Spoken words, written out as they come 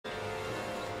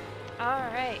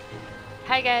Alright.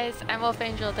 Hi guys, I'm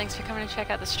WolfAngel. Thanks for coming to check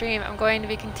out the stream. I'm going to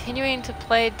be continuing to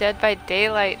play Dead by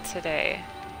Daylight today.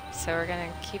 So we're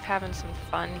going to keep having some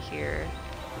fun here.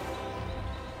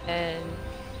 And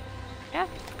yeah,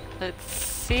 let's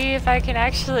see if I can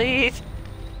actually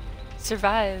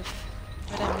survive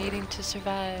what I'm needing to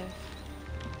survive.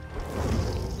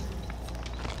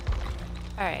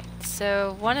 Alright,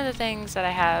 so one of the things that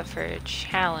I have for a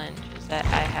challenge is that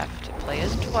I have to play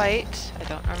as Dwight. I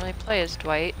don't normally play as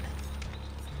Dwight.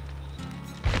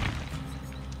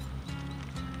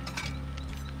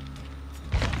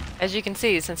 As you can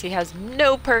see, since he has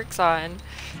no perks on.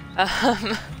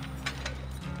 Alright,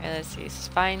 let's see.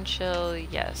 Spine chill,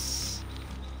 yes.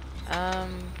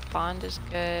 Bond is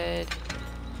good.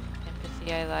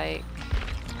 Empathy I like.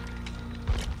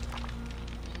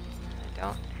 I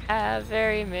don't have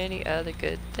very many other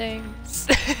good things.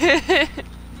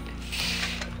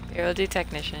 Here, we'll do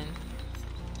technician.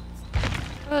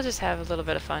 We'll just have a little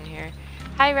bit of fun here.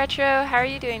 Hi Retro, how are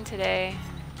you doing today?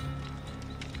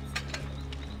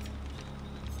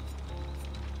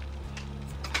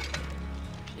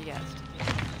 Yes.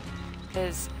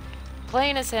 Because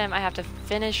playing as him, I have to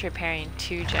finish repairing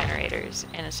 2 generators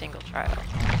in a single trial.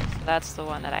 So that's the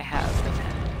one that I have with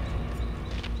him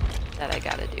that I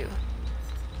gotta do.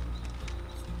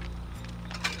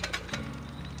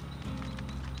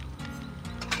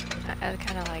 I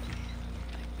kind of like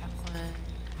that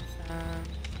one.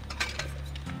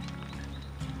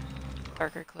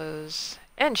 Darker clothes.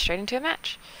 And straight into a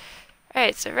match.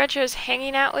 Alright, so Retro's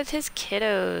hanging out with his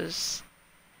kiddos.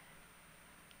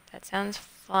 That sounds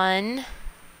fun.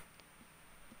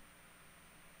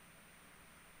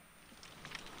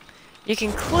 You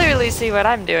can clearly see what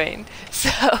I'm doing.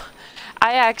 So,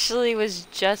 I actually was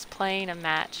just playing a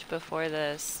match before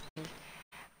this.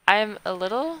 I'm a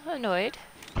little annoyed,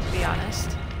 to be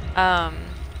honest,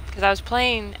 because I was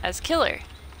playing as killer.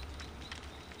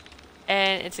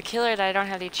 And it's a killer that I don't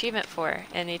have the achievement for.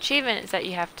 And the achievement is that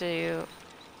you have to,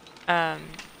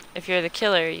 if you're the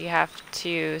killer, you have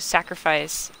to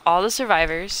sacrifice all the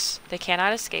survivors. They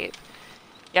cannot escape.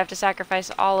 You have to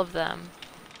sacrifice all of them.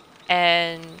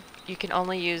 And you can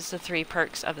only use the 3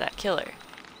 perks of that killer.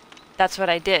 That's what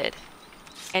I did.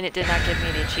 And it did not give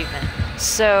me the achievement.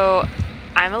 So,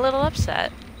 I'm a little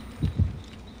upset.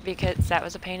 Because that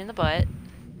was a pain in the butt.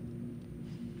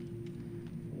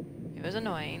 It was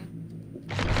annoying.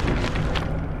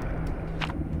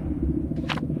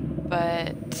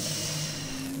 But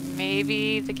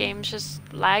maybe the game's just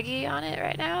laggy on it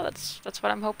right now. That's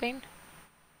what I'm hoping.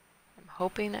 I'm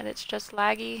hoping that it's just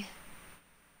laggy.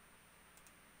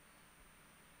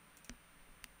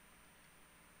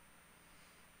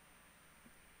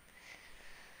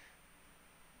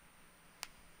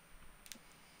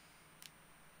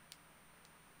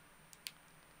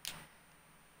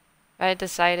 I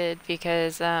decided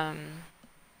because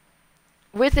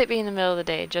with it being the middle of the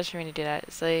day, just for me to do that,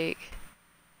 it's like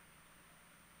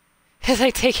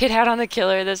take it out on the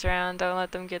killer this round. Don't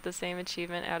let them get the same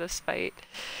achievement out of spite.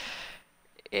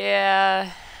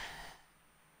 Yeah.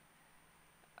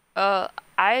 Oh,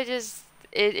 it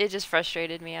just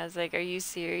frustrated me. I was like, are you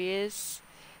serious?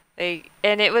 Like,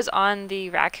 and it was on the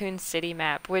Raccoon City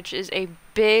map, which is a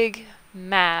big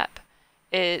map.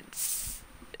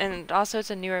 And also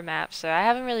it's a newer map, so I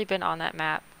haven't really been on that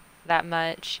map that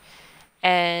much.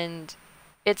 And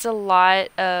it's a lot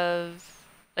of,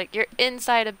 like, you're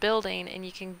inside a building and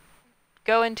you can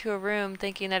go into a room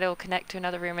thinking that it will connect to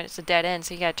another room and it's a dead end,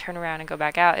 so you gotta turn around and go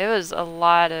back out. It was a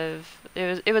lot of,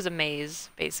 it was a maze,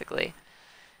 basically.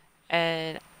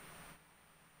 And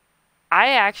I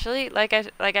actually, like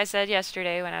I said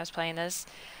yesterday when I was playing this,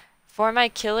 for my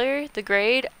killer, the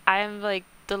grade, I'm like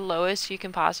the lowest you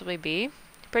can possibly be,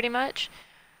 pretty much.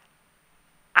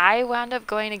 I wound up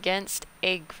going against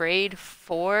a grade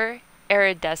 4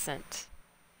 iridescent,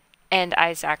 and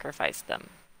I sacrificed them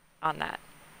on that.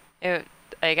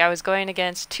 Like, I was going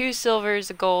against 2 silvers,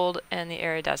 a gold, and the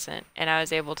iridescent, and I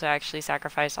was able to actually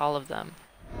sacrifice all of them.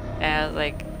 And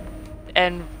like,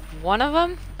 and one of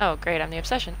them, oh great, I'm the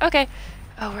obsession. Okay.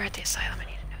 Oh, we're at the asylum. I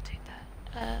need to notate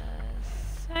that.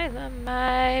 Asylum,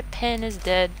 my pen is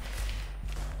dead.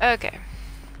 Okay.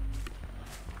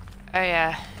 Oh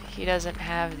yeah, he doesn't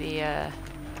have the,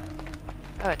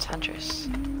 oh, it's Huntress.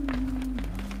 Let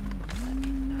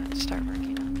me not start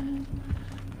working on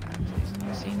that. Please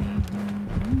don't see me.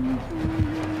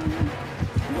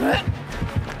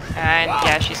 And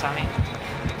yeah, she saw me.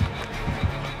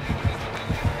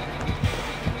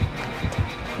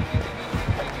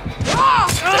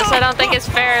 This I don't think is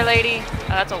fair, lady. Oh,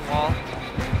 that's a wall.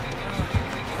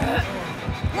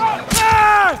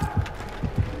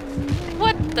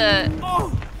 What the...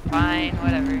 Fine,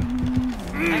 whatever.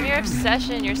 I'm your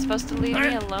obsession. You're supposed to leave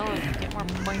me alone. You get more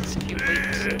points if you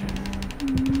wait.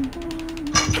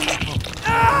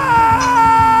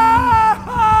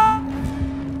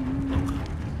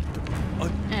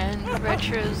 And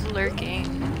Retro's lurking.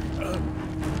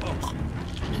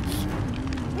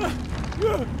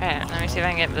 Alright, let me see if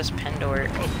I can get this pen to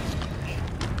work.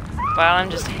 While I'm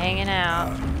just hanging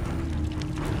out.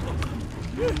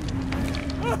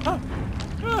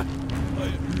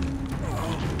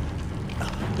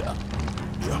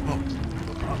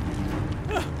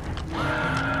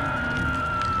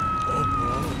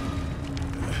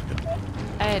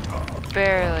 I had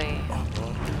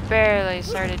barely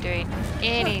started doing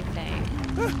anything.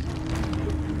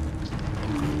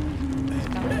 Let's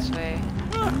go this way.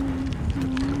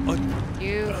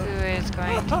 You who is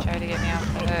going to try to get me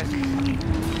off the hook.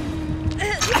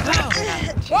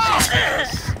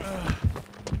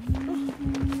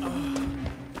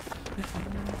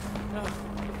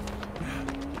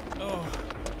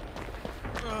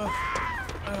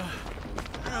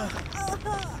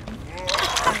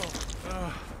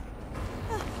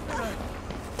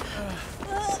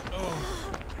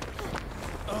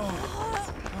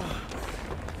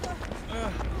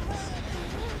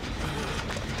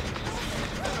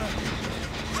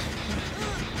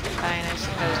 Fine, I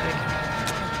suppose we can.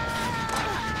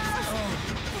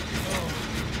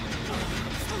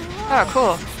 Oh,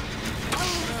 cool.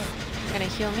 You're gonna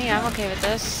heal me, I'm okay with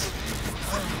this.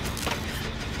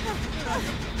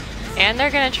 And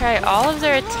they're gonna try all of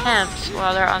their attempts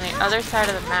while they're on the other side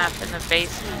of the map in the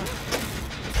basement.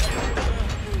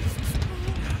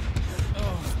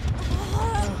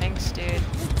 Thanks, dude.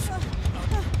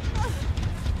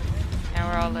 Now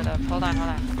we're all lit up. Hold on.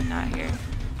 Not here.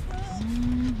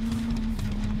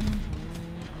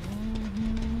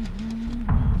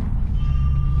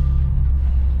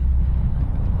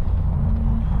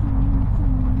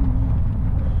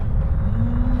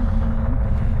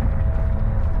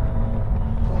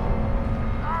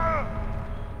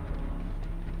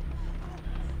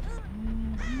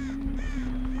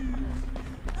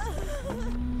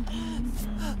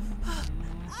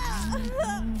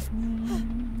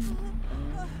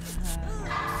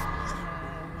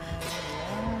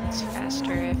 It's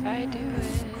faster if I do it.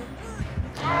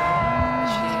 She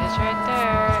is right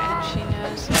there, and she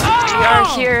knows that we are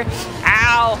here.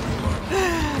 Ow!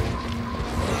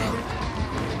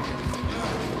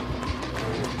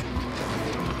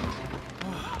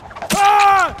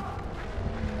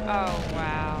 Oh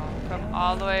wow! From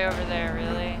all the way over there,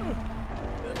 really?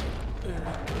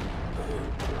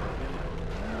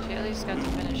 She at least got to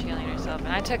finish healing herself, and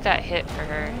I took that hit for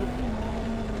her.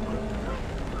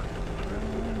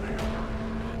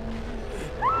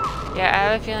 Yeah, I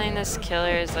have a feeling this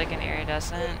killer is like an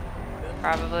iridescent,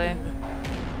 probably.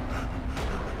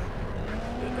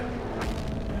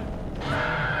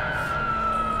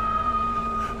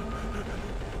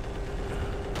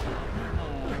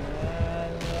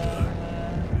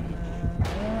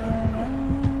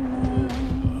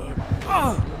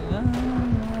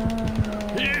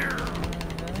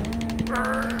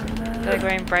 They're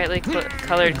wearing brightly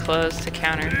colored clothes to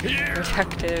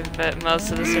counterproductive, but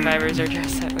most of the survivors are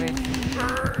dressed that way.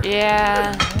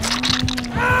 Yeah.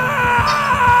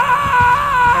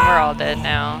 And we're all dead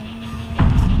now.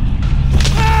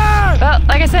 Well,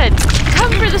 like I said,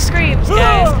 come for the screams,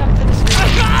 guys. Come for the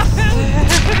screams.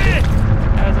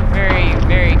 That was a very,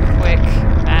 very quick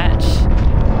match.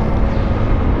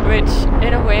 Which,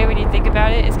 in a way, when you think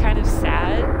about it, is kind of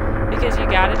sad. Because you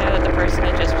gotta know that the person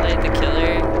that just played the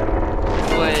killer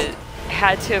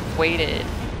had to have waited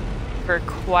for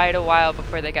quite a while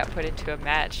before they got put into a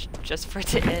match just for it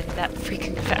to end that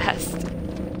freaking fast.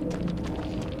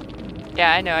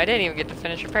 Yeah, I know, I didn't even get to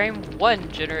finish repairing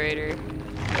one generator.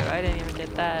 So I didn't even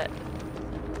get that.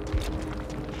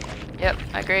 Yep,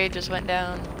 my grade just went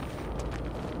down.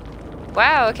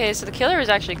 Wow, okay, so the killer was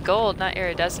actually gold, not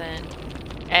iridescent.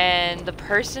 And the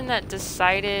person that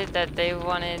decided that they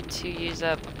wanted to use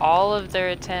up all of their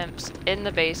attempts in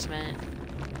the basement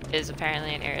is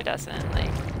apparently an iridescent.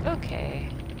 Like, okay.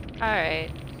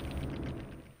 Alright.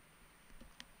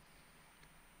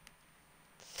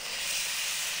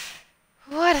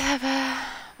 Whatever.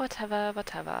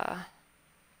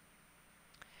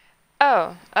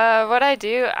 Oh, what I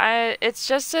do, it's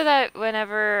just so that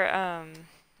whenever,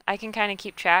 I can kind of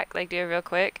keep track, like do it real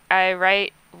quick, I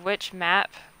write which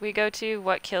map we go to,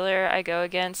 what killer I go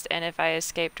against, and if I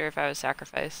escaped or if I was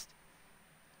sacrificed.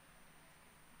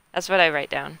 That's what I write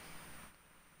down.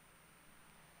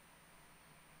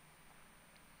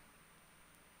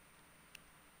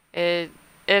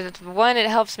 it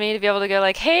helps me to be able to go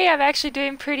like, hey, I'm actually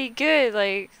doing pretty good.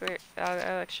 Like,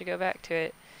 I'll actually go back to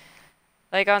it.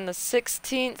 Like on the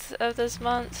 16th of this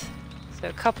month, so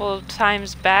a couple of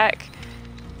times back,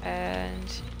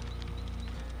 and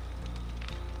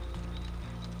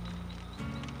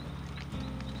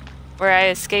where I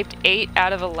escaped 8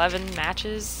 out of 11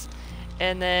 matches,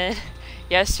 and then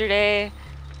yesterday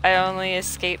I only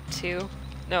escaped 2.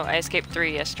 No, I escaped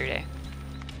 3 yesterday.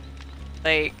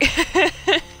 Like,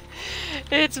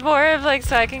 it's more of like,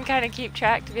 so I can kind of keep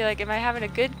track to be like, am I having a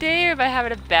good day or am I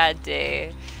having a bad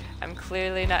day? I'm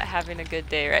clearly not having a good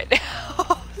day right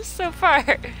now, so far.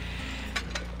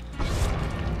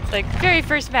 It's like, very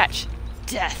first match,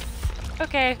 death.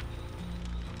 Okay.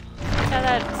 That's how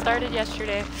that started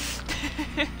yesterday.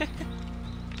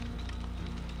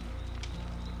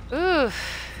 Ooh.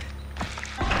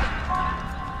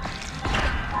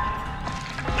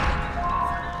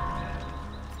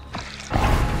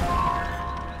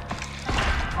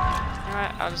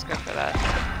 Alright, I'll just go for that.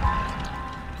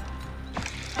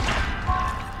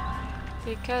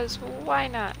 Because why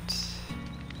not?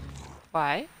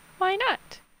 Why? Why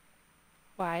not?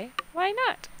 Why? Why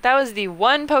not? That was the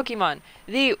one Pokemon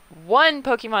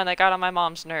that got on my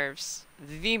mom's nerves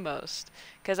the most.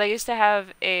 Because I used to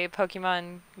have a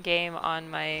Pokemon game on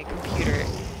my computer,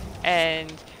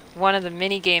 and one of the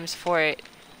mini games for it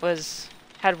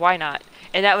had why not,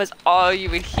 and that was all you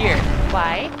would hear.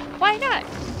 Why? Why not?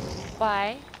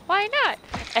 Why? Why not?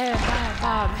 And my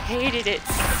mom hated it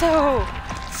so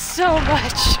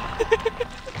much.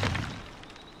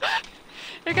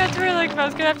 It got to where like if I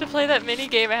was gonna have to play that mini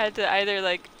game, I had to either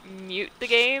like mute the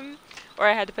game or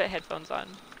I had to put headphones on.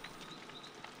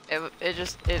 It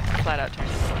flat out turned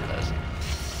into one of those.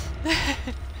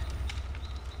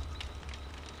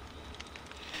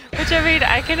 Which I mean,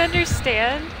 I can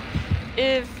understand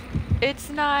if it's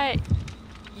not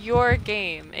your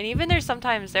game. And even there are some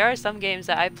games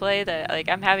that I play that like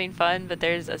I'm having fun, but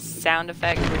there's a sound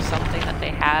effect or something that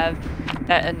they have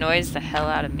that annoys the hell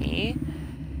out of me.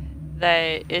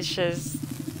 That it's just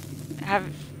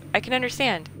I can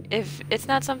understand if it's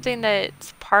not something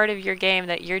that's part of your game,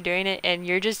 that you're doing it and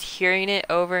you're just hearing it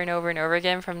over and over and over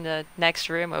again from the next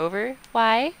room over.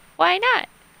 Why? Why not?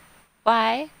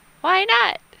 Why? Why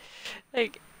not?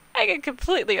 Like, I can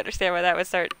completely understand why that would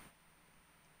start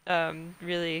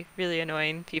really, really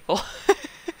annoying people.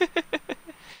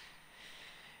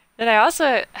 Then I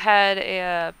also had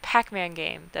a Pac-Man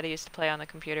game that I used to play on the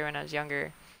computer when I was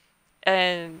younger.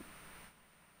 And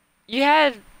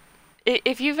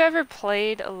if you've ever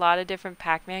played a lot of different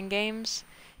Pac-Man games,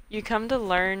 you come to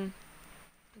learn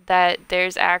that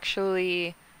there's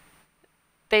actually,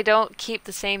 they don't keep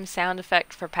the same sound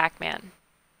effect for Pac-Man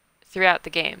throughout the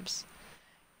games.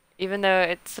 Even though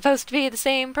it's supposed to be the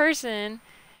same person,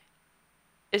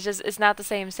 it's not the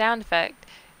same sound effect.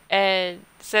 And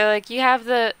so like you have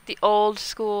the old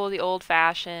school, the old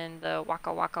fashioned, the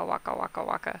waka waka waka waka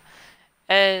waka.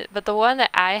 But the one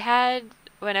that I had,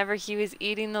 whenever he was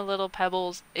eating the little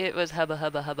pebbles, it was hubba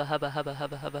hubba hubba hubba hubba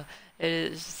hubba hubba. It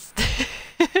is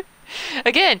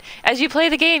again, as you play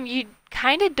the game, you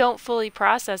kind of don't fully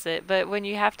process it, but when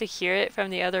you have to hear it from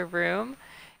the other room,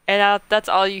 and that's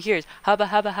all you hear is hubba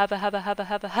hubba hubba hubba hubba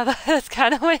hubba hubba. That's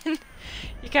kind of when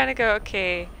you kind of go,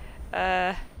 okay,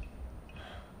 can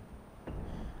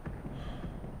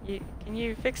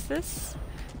you fix this?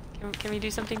 Can we do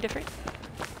something different?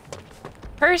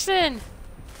 Person!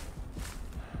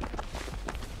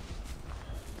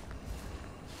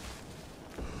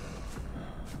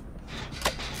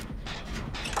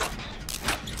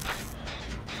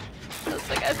 Looks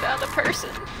like I found a person.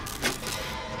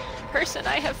 Person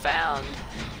I have found.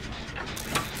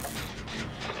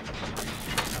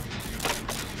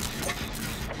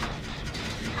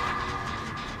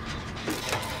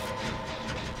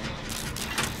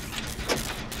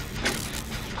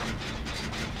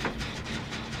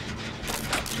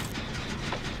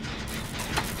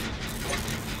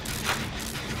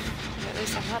 At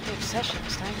least I'm not the obsession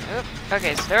this time. Oop.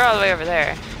 Okay, so they're all the way over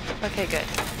there. Okay, good.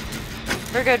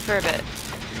 We're good for a bit.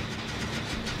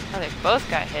 Oh, they both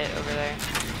got hit over there.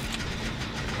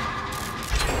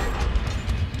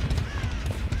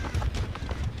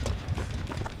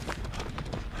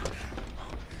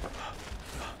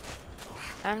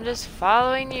 I'm just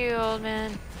following you, old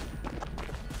man.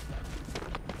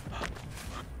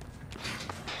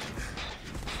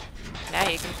 Now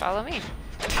you can follow me.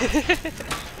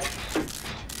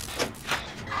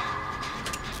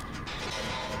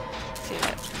 See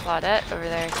that Claudette over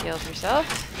there heals herself.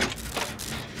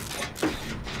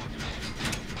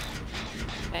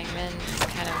 Bangman's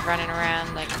kind of running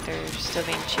around like they're still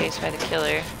being chased by the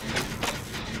killer.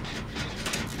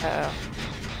 Uh-oh.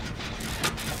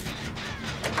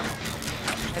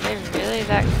 Are they really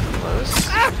that close?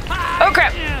 Oh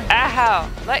crap! Ow!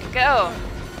 Let go!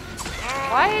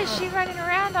 Why is she running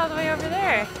around all the way over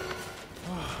there?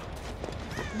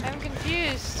 I'm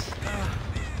confused.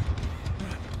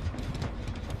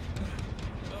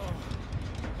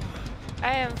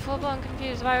 I am full-blown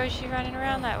confused. Why was she running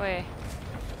around that way?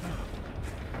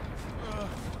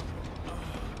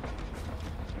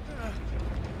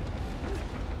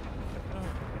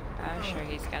 I'm sure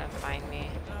he's gonna find me.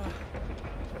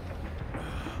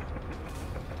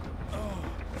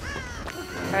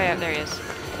 Oh yeah, there he is.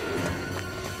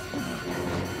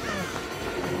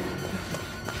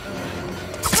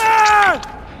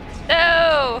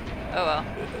 No! Oh well.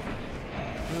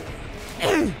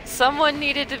 Someone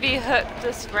needed to be hooked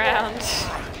this round,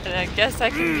 and I guess I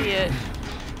can be it.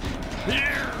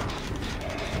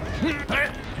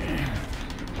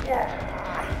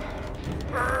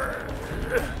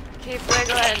 Keep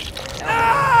wiggling.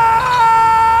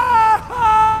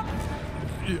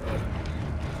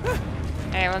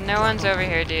 Hey, well, no one's over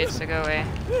here, dude, so go away.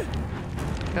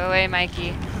 Go away,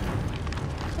 Mikey.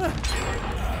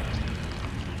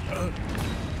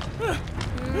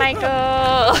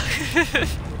 Michael!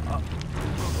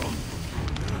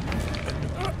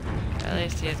 At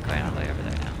least he is going all the way over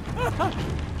there now.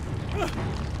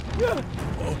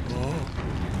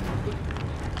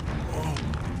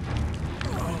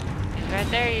 He's right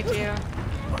there, you two.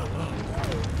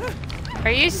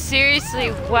 Are you seriously,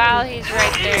 while he's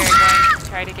right there, going to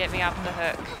try to get me off the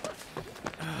hook?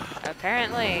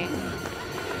 Apparently.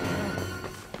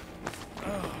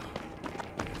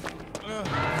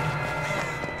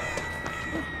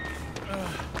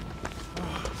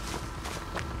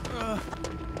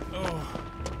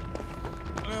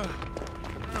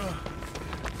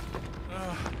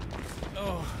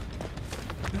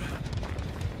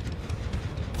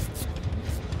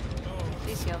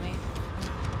 Please heal me.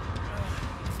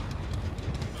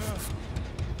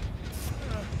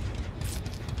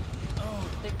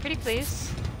 Like, pretty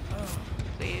please.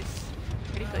 Please.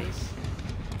 Pretty please.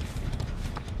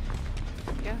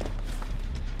 Yeah.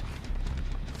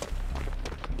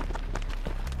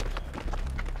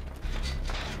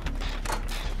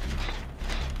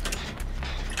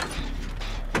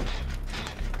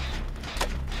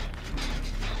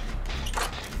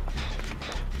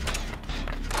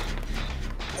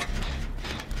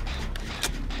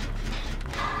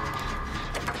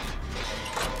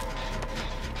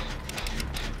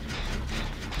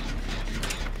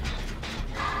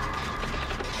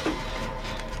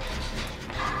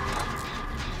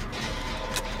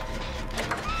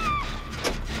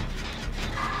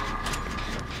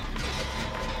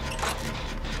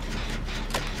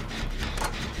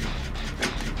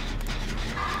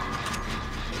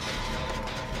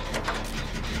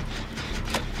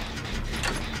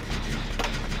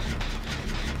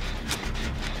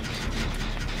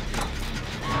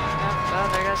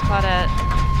 Claudette.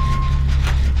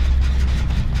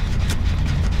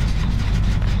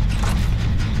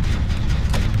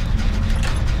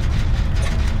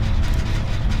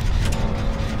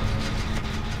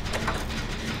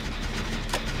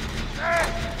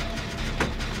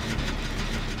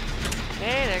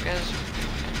 Okay, there goes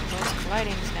those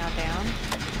colliding's now down.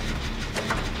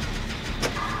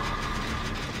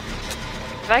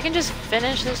 If I can just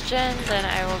finish this gen, then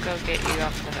I will go get you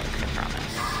off the hook, I promise.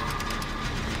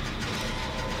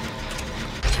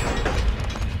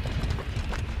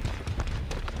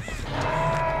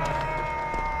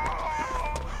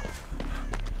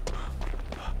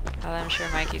 I'm sure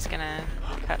Mikey's gonna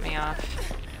cut me off.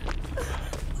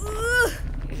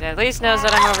 He at least knows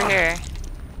that I'm over here.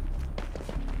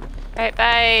 Alright,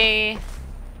 bye!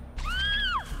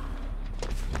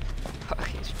 Oh,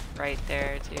 he's right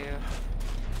there, too.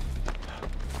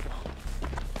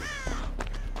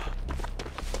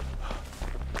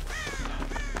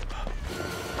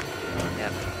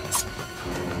 Yep.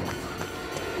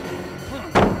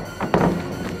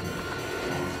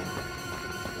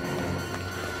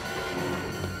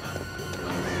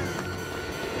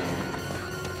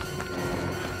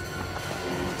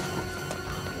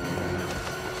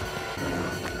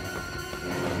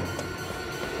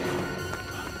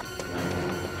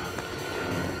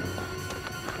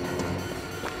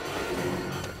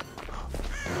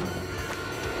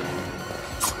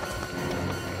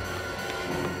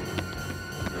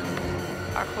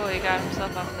 Oh cool, he got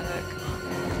himself off the hook.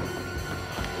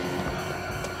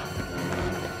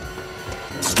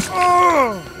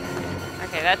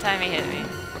 Okay, that time he hit me.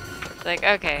 It's like,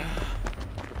 okay.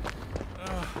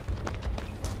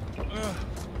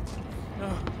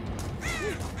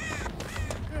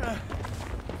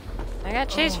 I got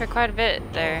chased for quite a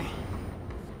bit there.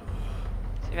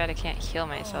 Too bad I can't heal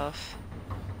myself.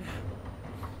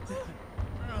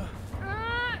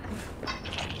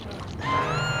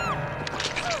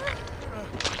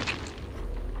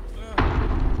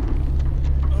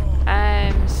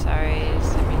 I'm sorry,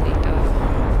 Seminito.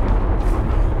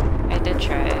 I did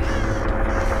try.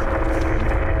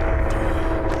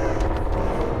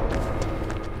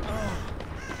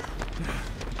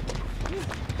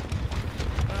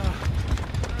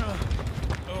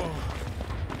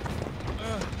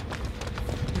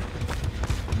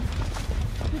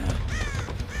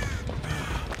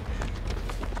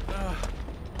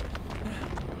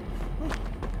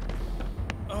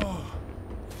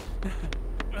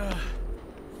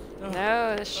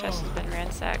 No, this chest has been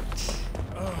ransacked.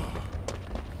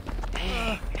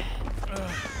 Dang.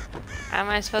 How am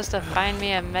I supposed to find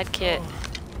me a medkit?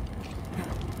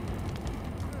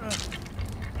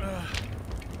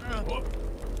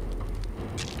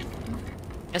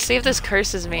 Let's see if this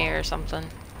curses me or something.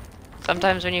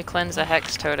 Sometimes when you cleanse a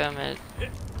hex totem, it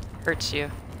hurts you.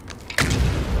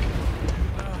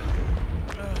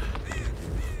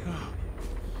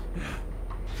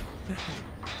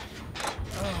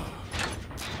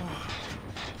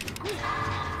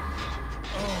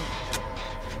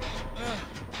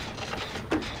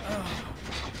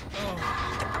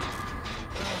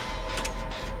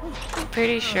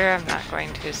 Pretty sure I'm not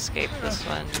going to escape this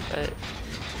one, but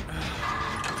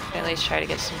at least try to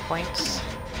get some points.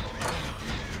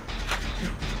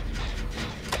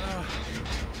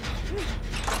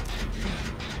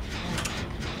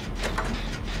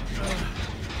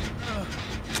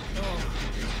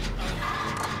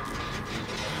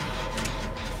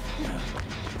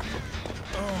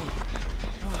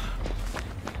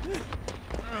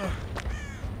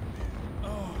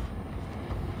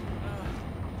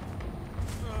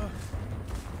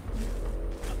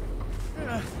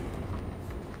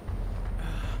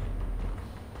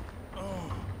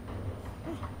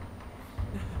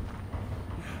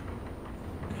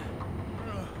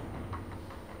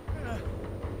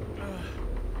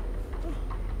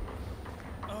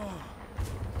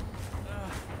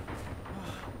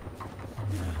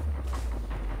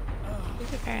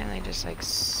 He's apparently just like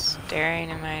staring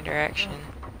in my direction.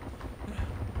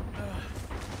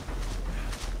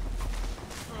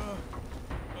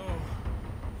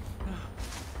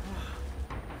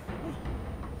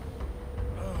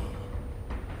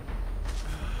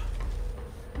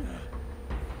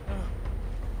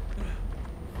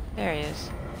 There he is.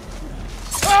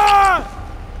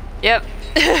 Yep.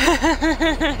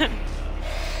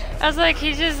 I was like,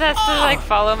 he just has to like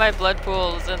follow my blood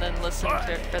pools and then listen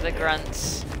for the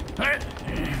grunts.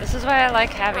 This is why I like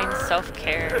having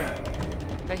self-care.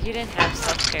 But he didn't have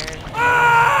self-care.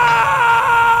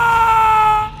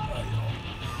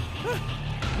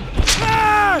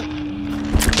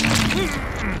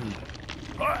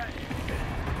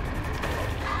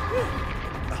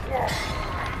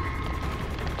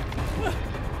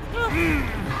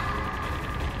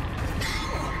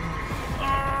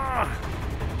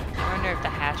 I wonder if the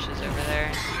hash is over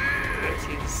there.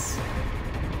 He's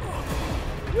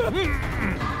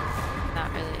not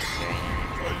really doing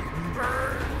anything.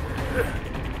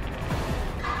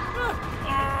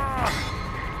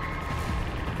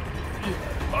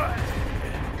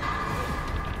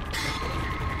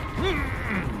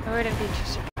 I wouldn't be too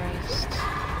surprised.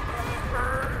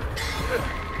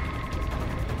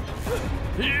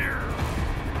 Here.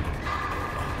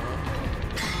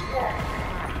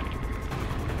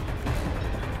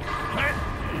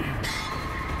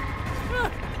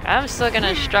 I'm still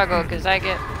gonna struggle because I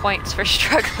get points for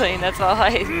struggling. That's all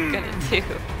I'm gonna do.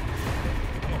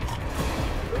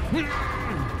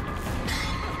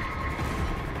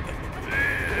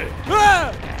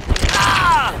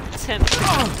 It's him.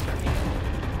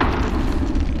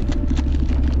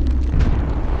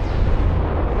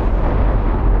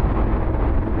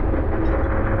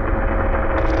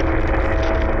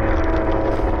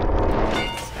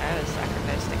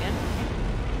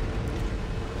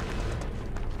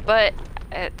 But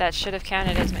that should have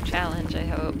counted as my challenge, I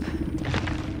hope.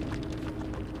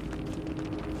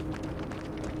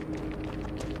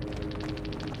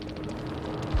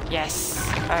 Yes.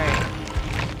 Alright.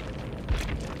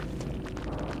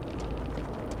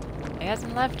 He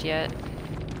hasn't left yet.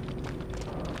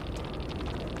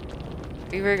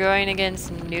 We were going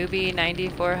against newbie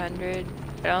 9400.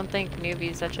 I don't think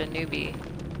newbie's such a newbie.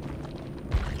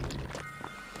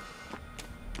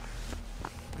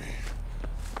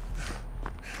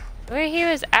 The way he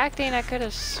was acting, I could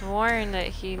have sworn that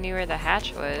he knew where the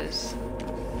hatch was.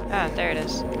 Ah, there it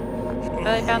is. Well,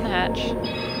 I found the hatch.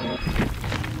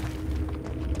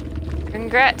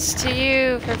 Congrats to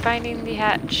you for finding the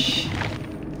hatch.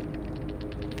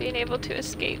 Being able to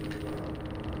escape.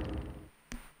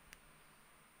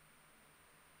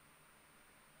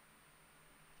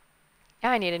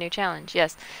 Now I need a new challenge.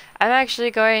 Yes, I'm actually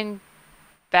going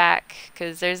back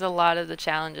because there's a lot of the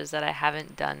challenges that I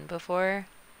haven't done before.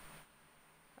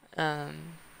 And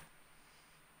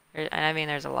I mean,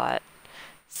 there's a lot.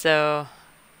 So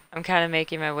I'm kind of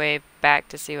making my way back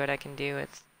to see what I can do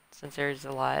with, since there's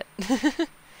a lot.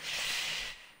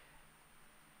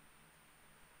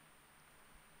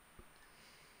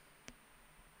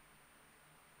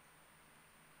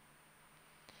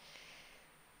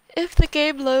 If the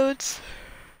game loads.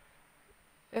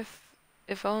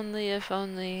 If only, if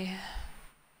only.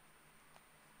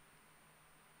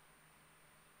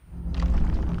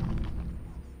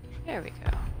 There we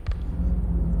go.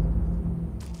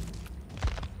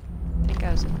 I think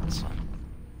I was in this one.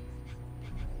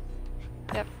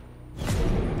 Yep.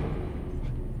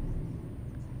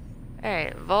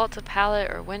 Alright, vault a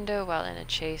pallet or window while in a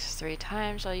chase 3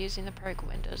 times while using the perk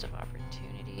Windows of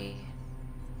Opportunity.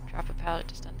 Drop a pallet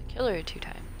to stun the killer 2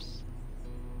 times.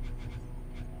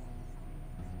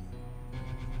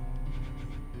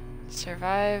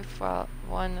 Survive while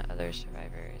one other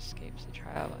survivor escapes the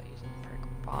trial while using the perk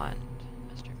Bond.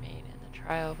 Must remain in the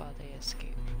trial while they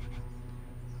escape.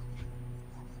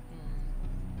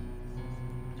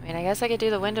 I mean, I guess I could do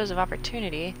the Windows of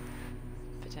Opportunity,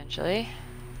 potentially.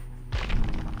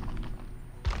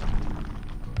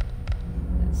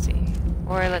 Let's see.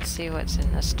 Or let's see what's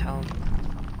in this tome.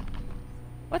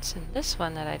 What's in this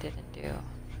one that I didn't do?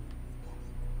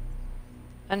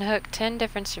 Unhook 10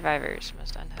 different survivors.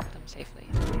 Must unhook them safely.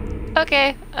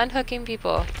 Okay, unhooking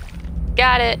people.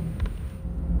 Got it.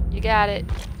 You got it.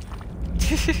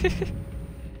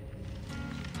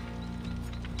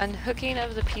 Unhooking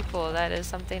of the people. That is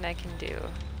something I can do.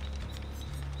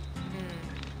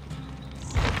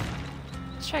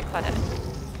 Let's try Claudette.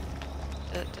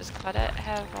 Does Claudette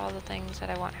have all the things that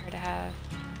I want her to have?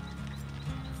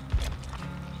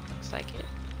 Looks like it.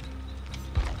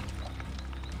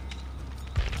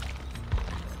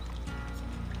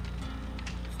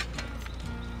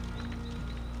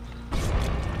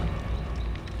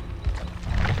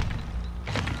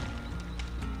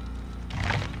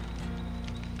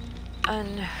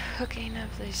 Unhooking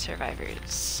of the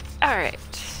survivors.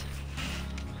 Alright.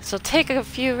 So take a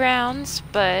few rounds,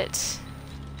 but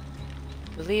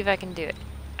I believe I can do it.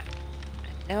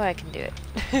 I know I can do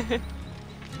it.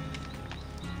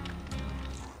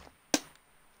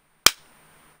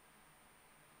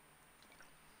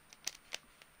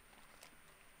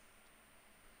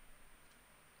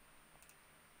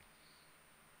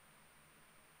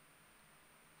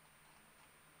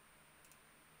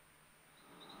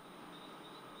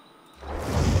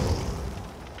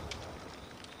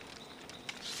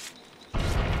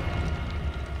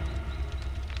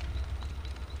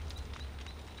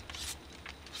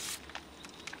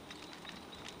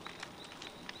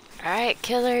 Alright,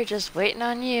 killer, just waiting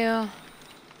on you.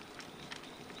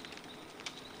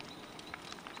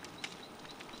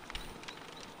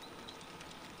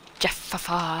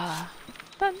 Jeffafa.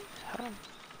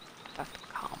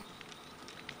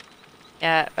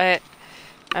 Yeah,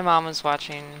 my mom was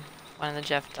watching one of the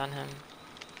Jeff Dunham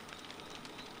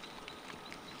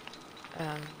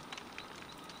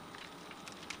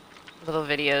little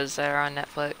videos that are on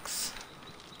Netflix.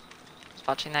 I was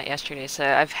watching that yesterday, so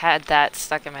I've had that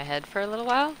stuck in my head for a little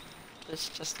while.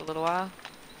 Just a little while.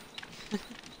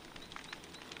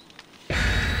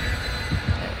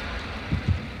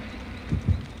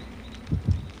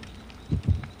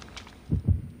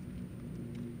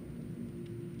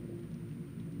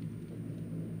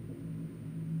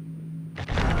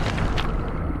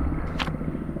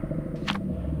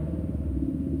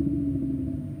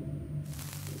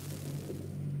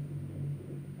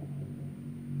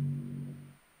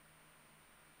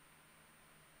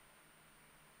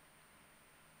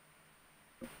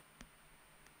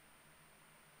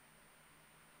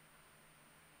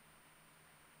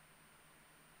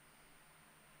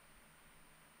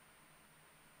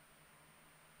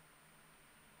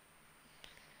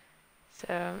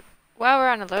 So while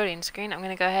we're on a loading screen, I'm going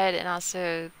to go ahead and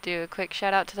also do a quick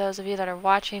shout out to those of you that are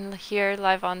watching here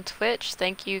live on Twitch.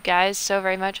 Thank you guys so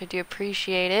very much. I do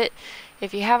appreciate it.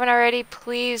 If you haven't already,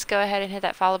 please go ahead and hit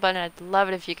that follow button. I'd love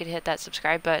it if you could hit that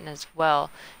subscribe button as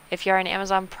well. If you're an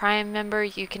Amazon Prime member,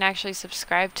 you can actually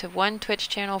subscribe to one Twitch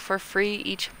channel for free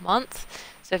each month.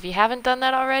 So if you haven't done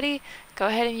that already, go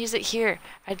ahead and use it here.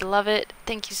 I'd love it.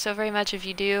 Thank you so very much if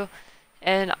you do.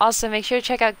 And also make sure to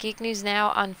check out Geek News Now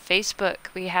on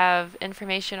Facebook. We have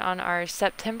information on our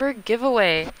September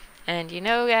giveaway. And you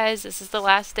know, guys, this is the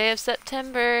last day of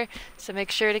September, so make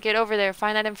sure to get over there,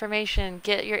 find that information,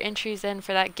 get your entries in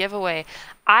for that giveaway.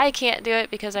 I can't do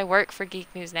it because I work for Geek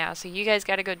News Now, so you guys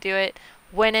got to go do it,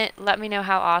 win it, let me know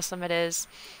how awesome it is.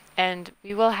 And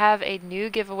we will have a new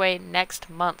giveaway next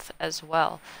month as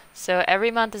well. So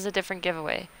every month is a different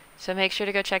giveaway. So make sure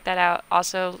to go check that out.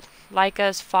 Also, like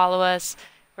us, follow us.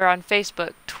 We're on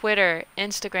Facebook, Twitter,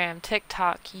 Instagram,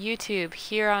 TikTok, YouTube,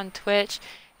 here on Twitch.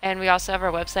 And we also have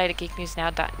our website at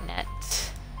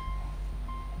geeknewsnow.net.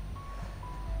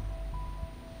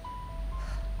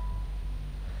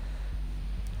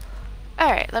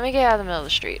 Alright, let me get out of the middle of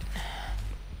the street.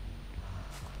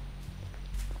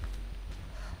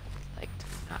 Like to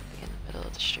not be in the middle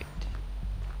of the street.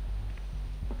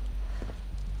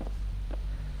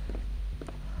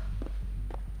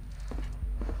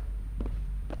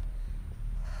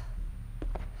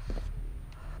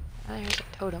 Oh, there's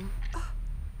a totem.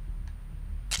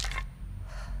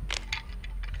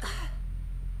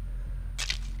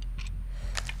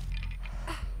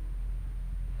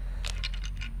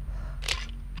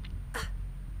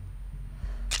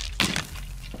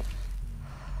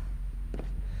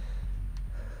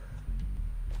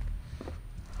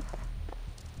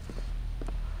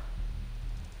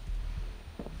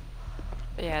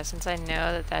 But yeah, since I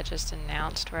know that that just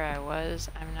announced where I was,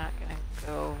 I'm not gonna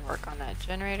go work on that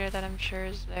generator that I'm sure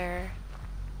is there.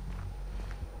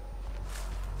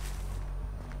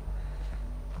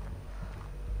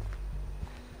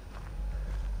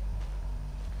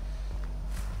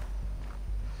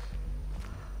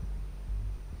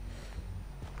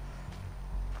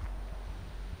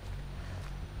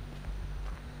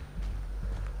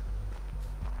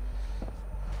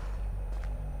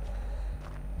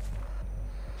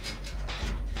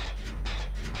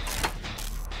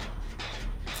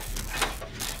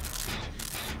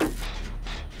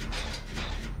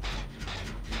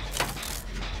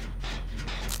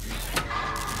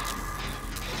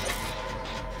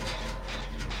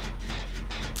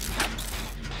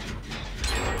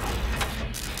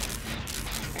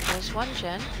 There's one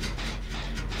gen.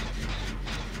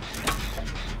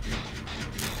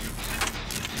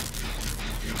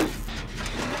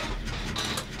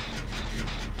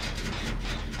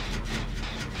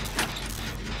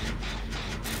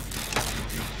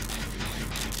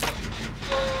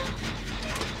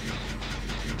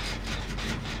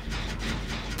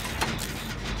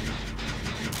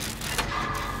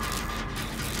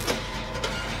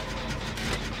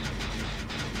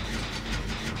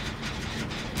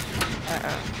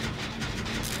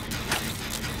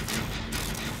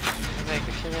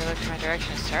 They looked in my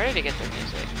direction, started to get their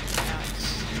music. Now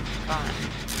it's gone.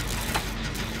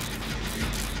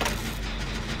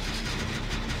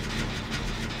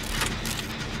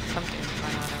 Something's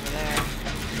going on over there.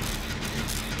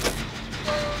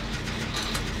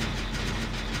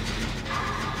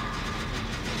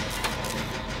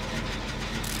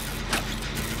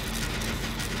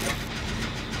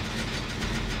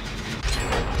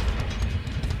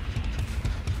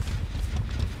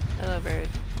 Hello, bird.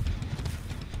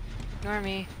 Ignore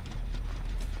me.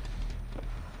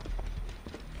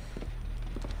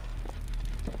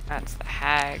 That's the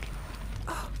hag.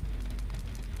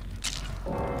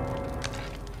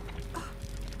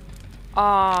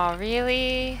 Aw,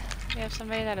 really? We have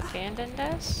somebody that abandoned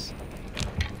us?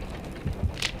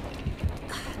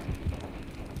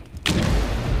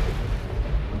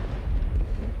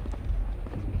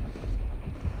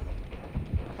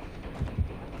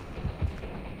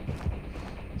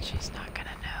 She's not gonna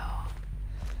know.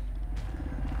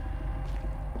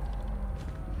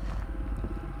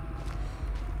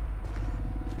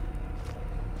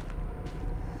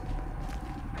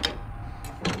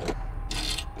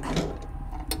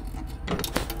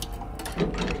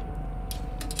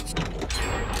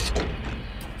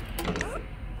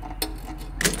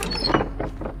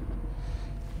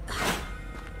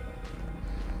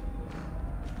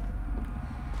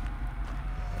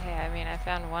 I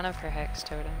found one of her hex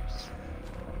totems.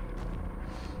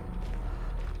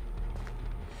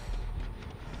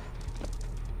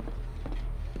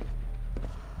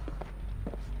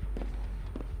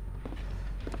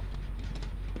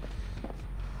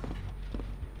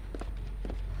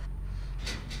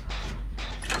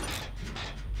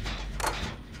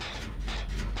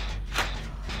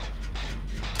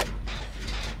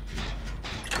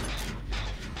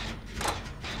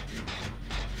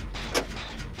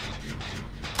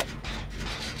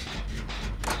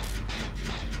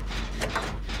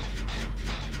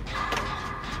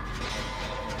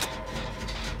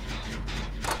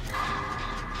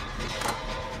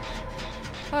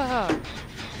 Oh.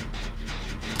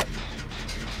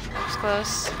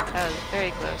 close. That was very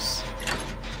close.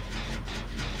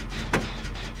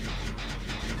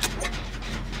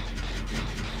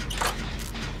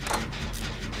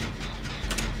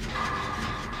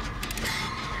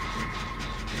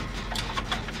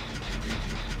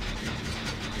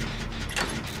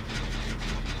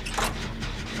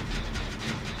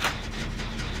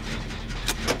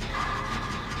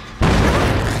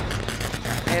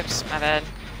 Oops, my bad.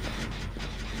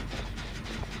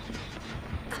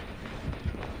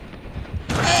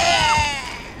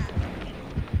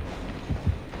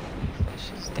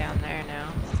 She's down there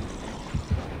now.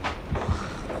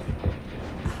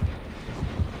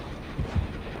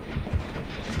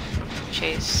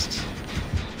 Chased.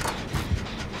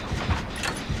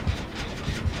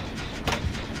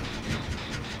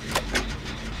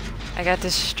 I got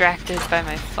distracted by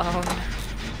my phone.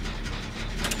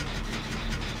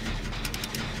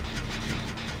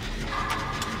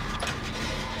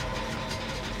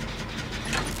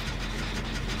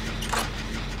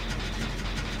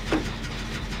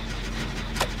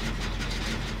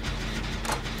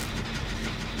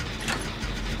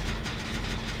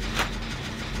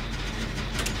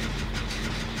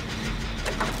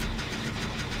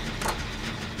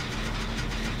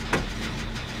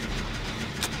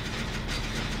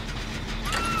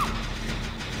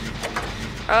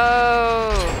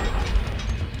 Oh!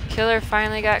 Killer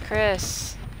finally got Chris.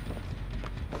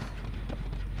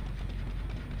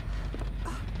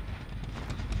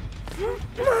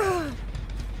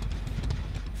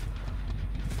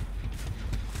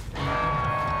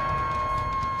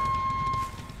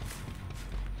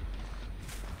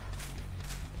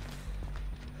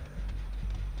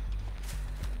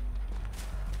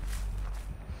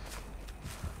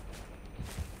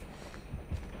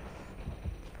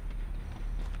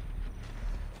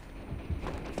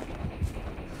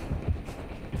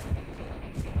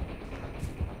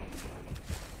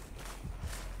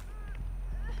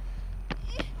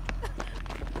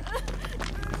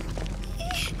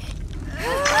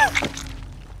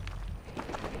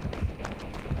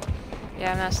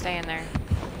 Yeah, I'm not staying there.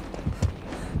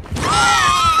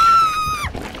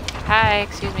 Hi,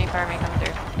 excuse me, car may come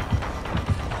through.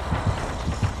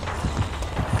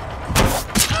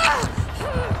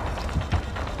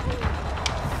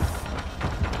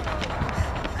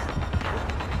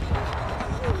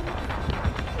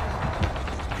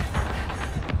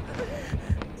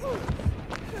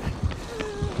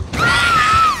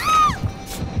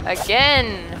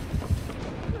 Again!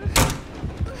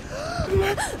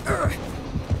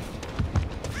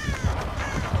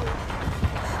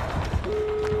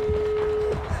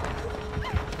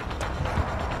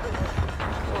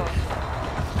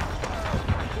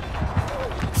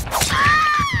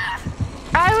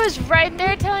 I was right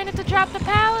there telling it to drop the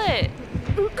pallet!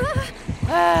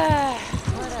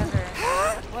 Whatever.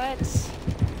 Whatever. This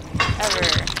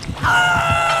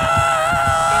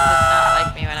game does not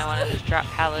like me when I want to just drop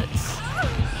pallets.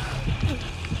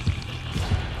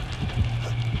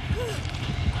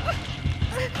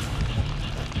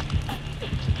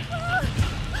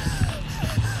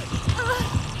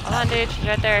 Hold on, dude. She's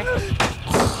right there.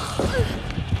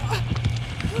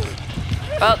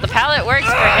 Well, the pallet works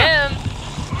for him.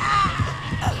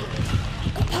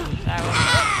 That was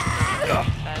the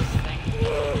best thing to do.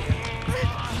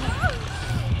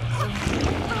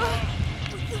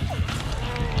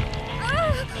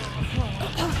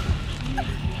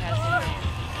 He has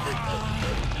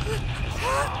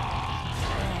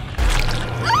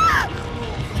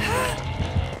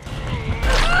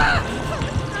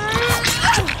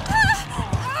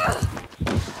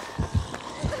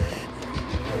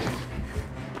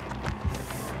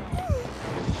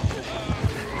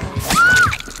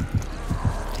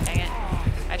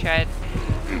I tried.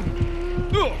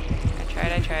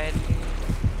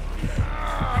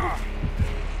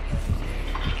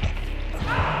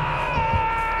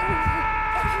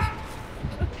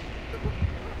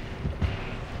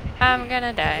 I'm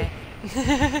gonna die.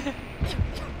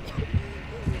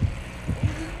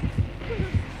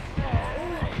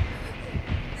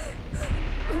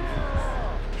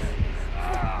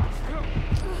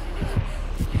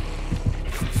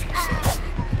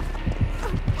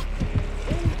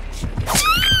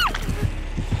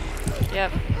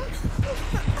 Yep.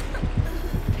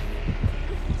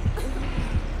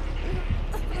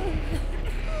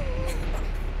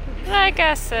 Like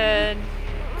I said.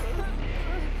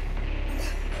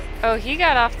 Oh, he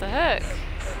got off the hook.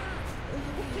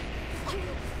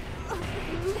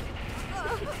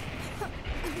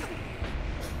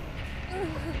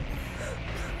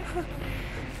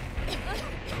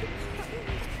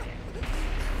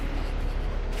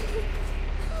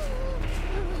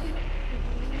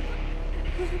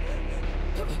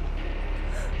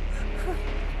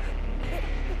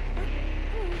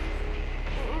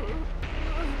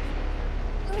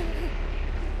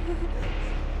 I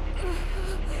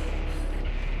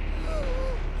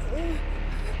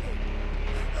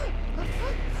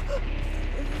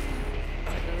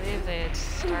believe they had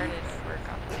started work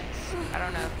on this. I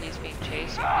don't know if he's being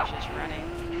chased or he's just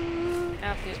running.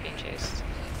 No, he's being chased.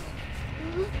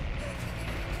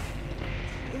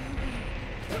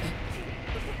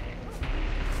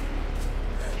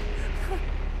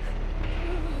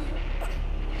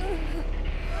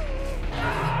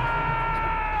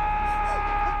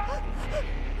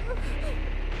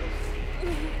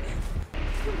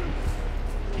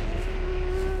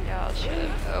 Y'all should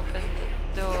have opened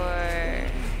the door.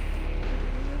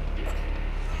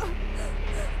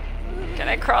 Can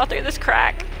I crawl through this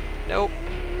crack? Nope.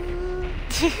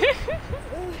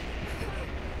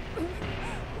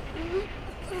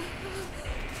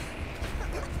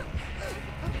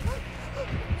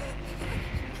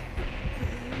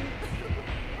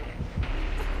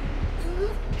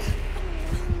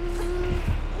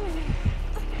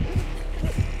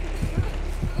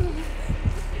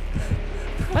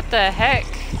 What the heck?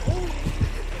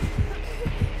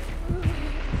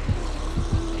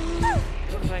 I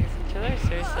was like, is the killer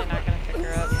seriously not gonna pick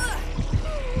her up?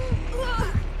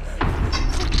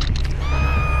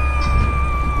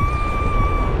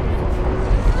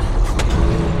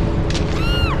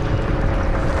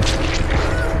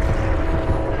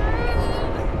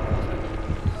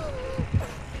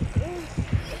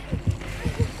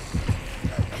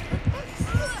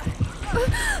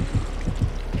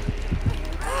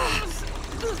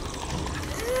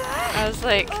 I was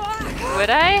like, would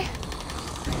I?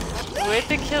 Would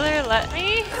the killer let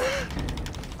me?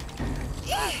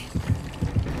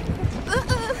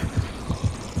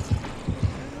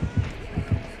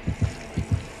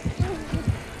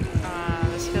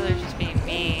 This killer's just being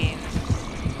mean.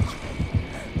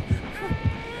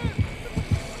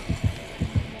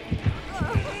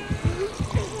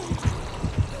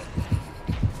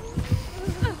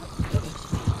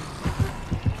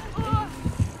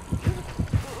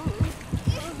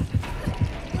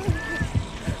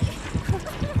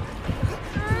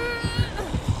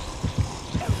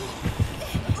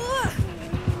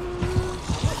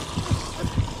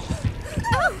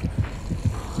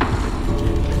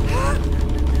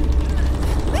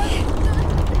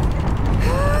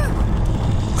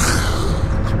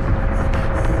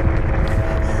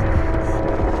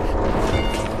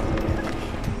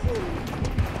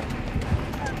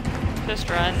 Just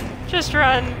run. Just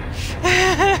run.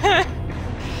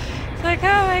 It's like,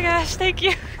 oh my gosh, thank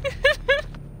you.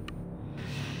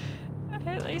 I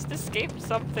at least escaped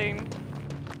something.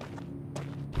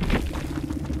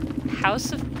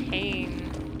 House of Pain.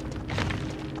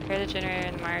 Repair the generator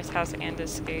in Myers' house and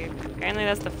escape. Apparently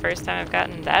that's the first time I've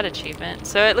gotten that achievement.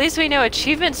 So at least we know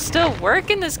achievements still work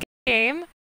in this game.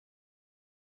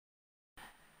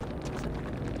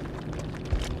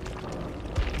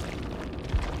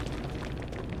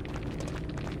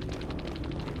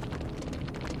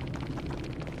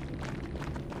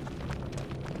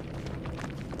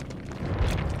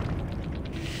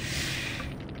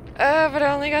 But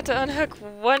I only got to unhook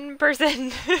one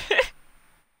person.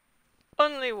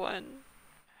 Only one.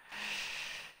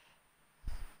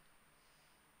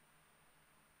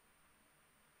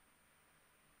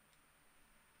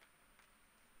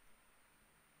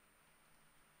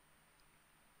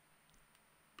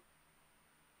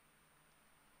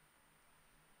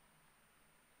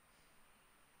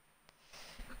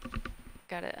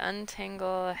 Gotta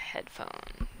untangle a headphone.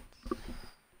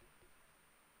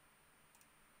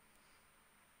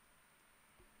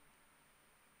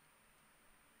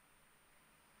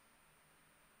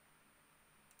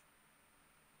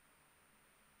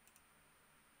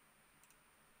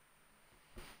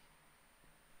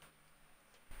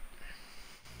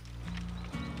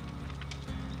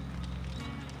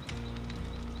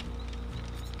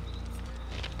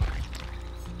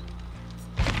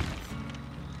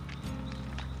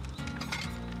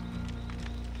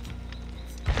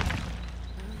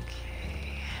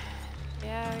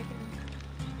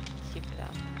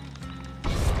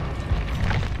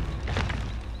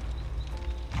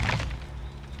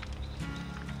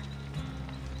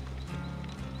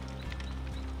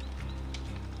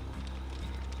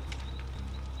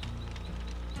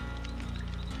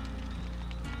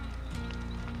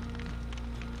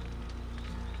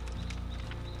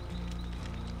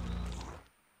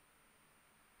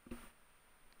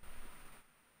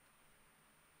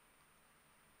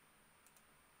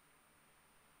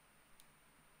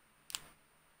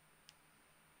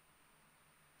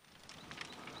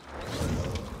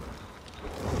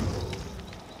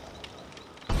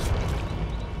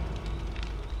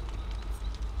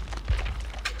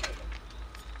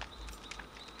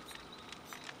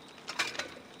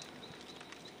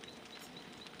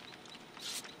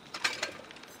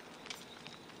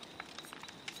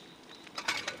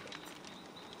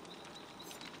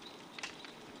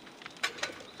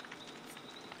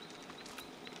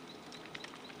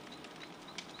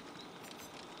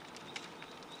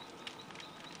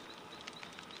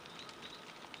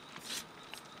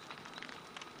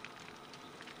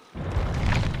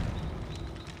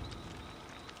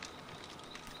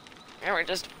 And we're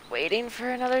just waiting for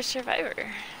another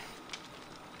survivor.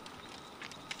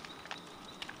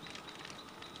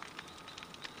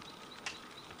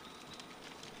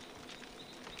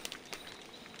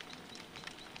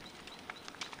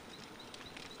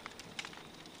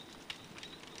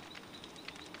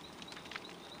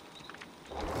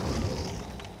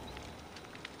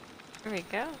 There we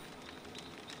go.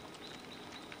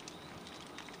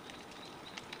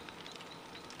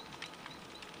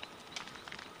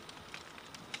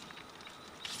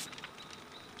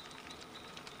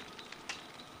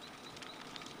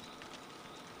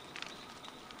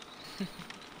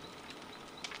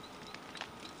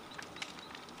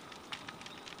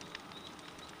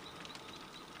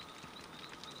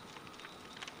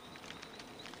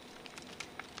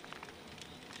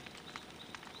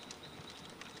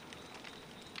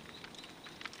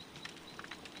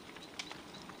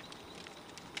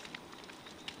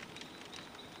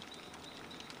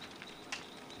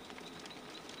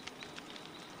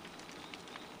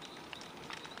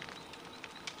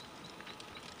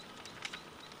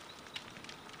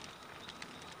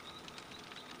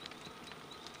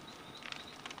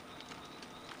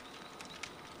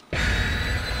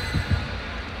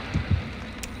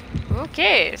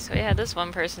 Okay, so we had this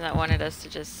one person that wanted us to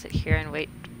just sit here and wait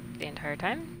the entire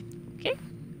time. Okay.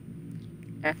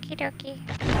 Okie dokie.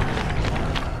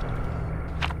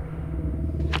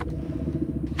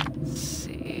 Let's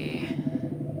see.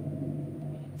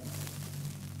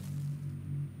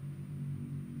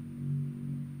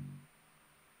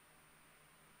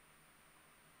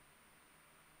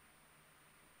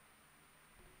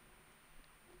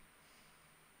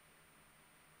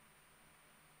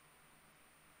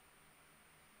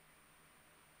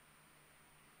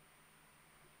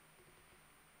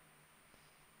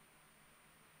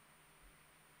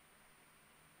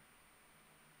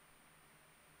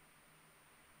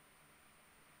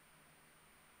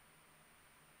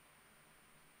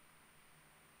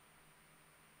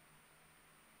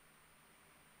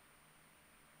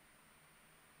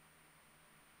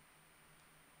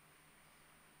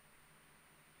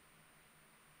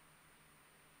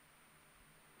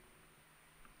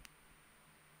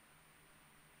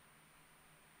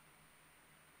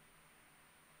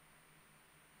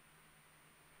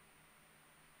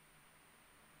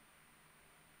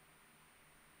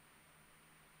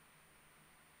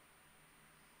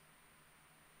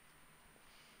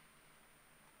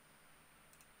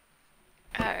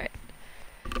 Alright.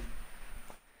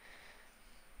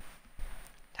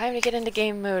 Time to get into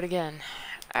game mode again.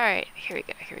 Alright, here we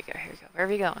go, here we go, here we go. Where are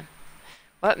we going?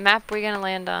 What map are we gonna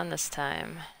land on this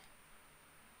time?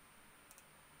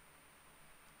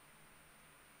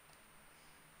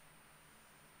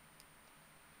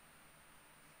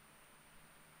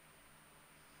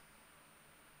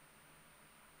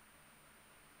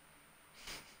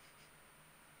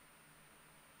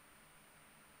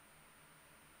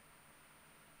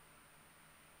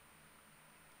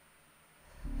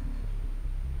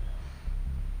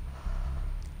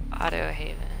 Auto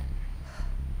Haven.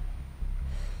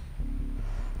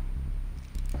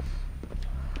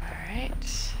 Alright.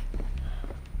 So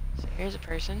here's a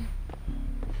person.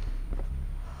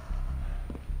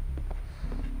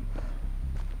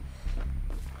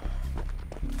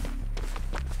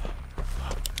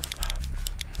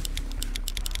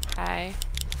 Hi.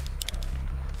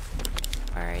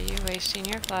 Why are you wasting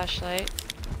your flashlight?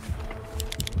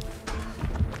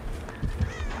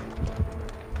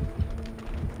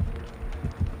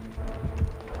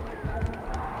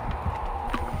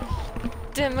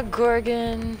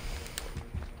 Demogorgen.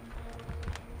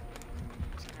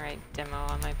 Just gonna write demo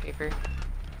on my paper.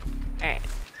 Alright.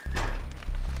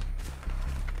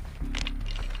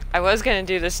 I was gonna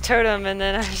do this totem and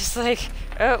then I was just like,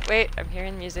 oh wait, I'm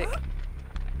hearing music.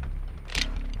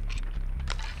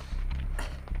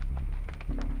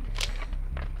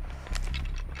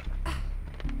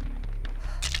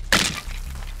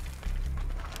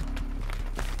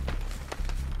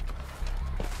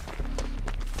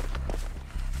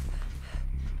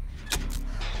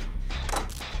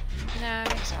 No,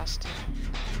 I'm exhausted.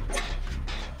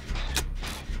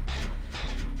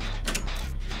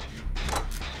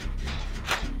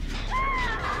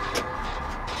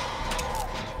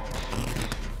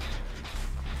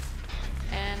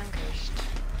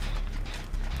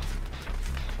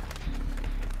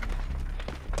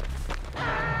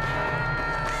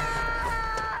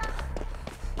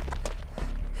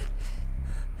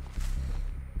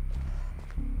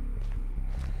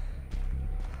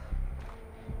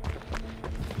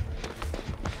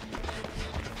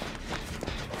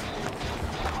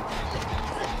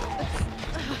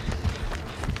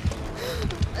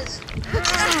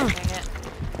 Dang it.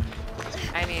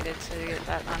 I needed to get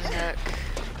that unhook,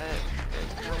 but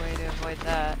there's no way to avoid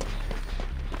that.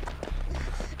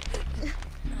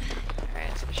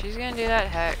 Alright, so she's gonna do that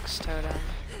hex totem.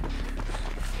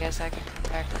 I guess I can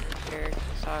come back over here because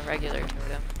I saw a regular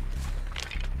totem.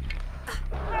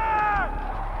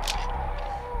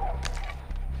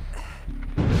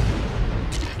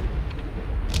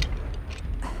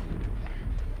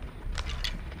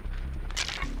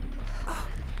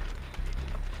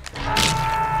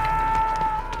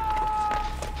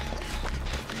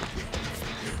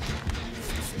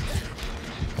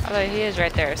 Although he is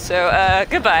right there, so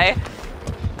goodbye. I'm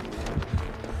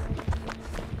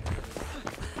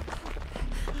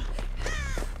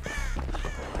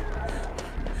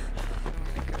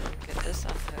gonna go get this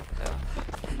unhook though.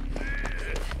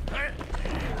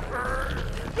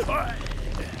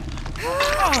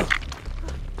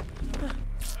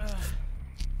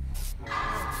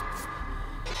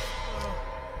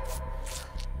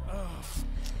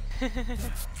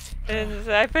 And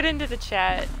so I put into the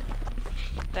chat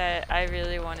that I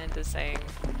really wanted to sing,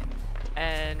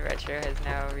 and Retro has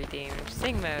now redeemed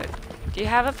sing mode. Do you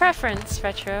have a preference,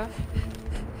 Retro?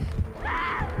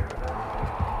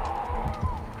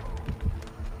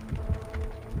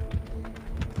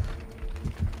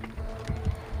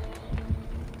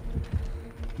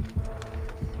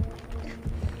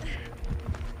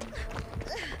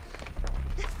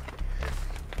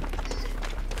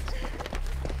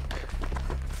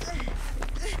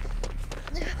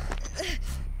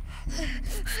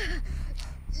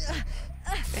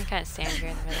 Kind of stand here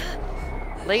in the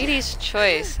middle. Lady's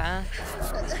choice, huh?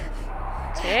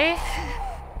 Okay.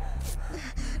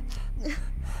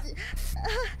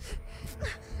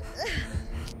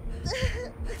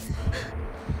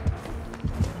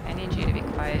 I need you to be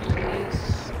quiet, please.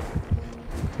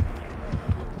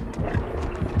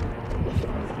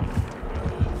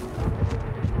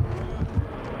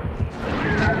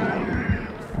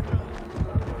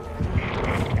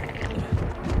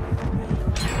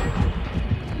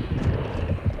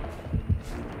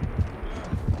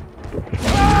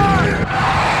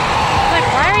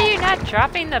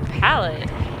 Dropping the pallet.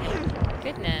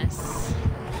 Goodness.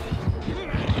 You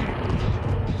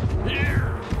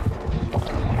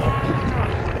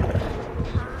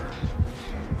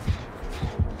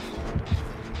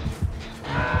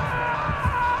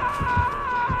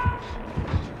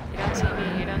don't see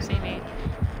me, you don't see me.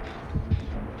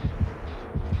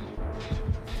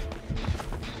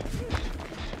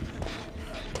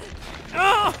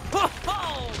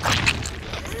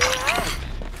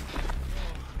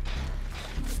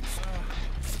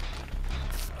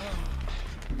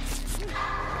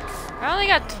 I only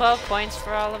got 12 points for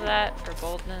all of that, for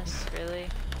boldness, really.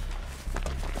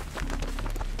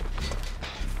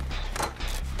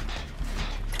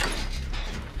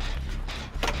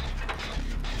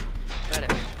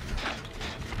 Whatever.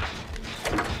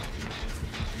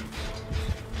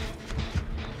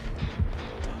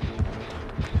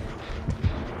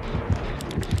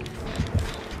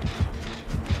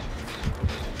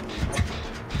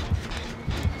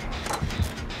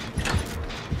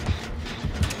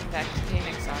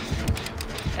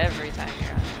 Every time you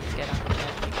get on the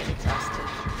jet, you get exhausted.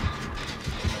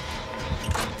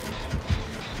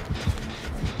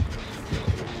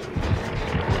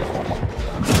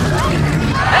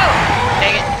 Oh!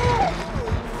 Dang it!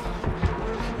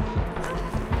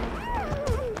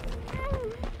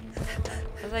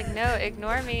 I was like, no,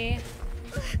 ignore me.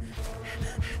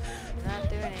 I'm not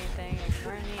doing anything,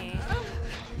 ignore me.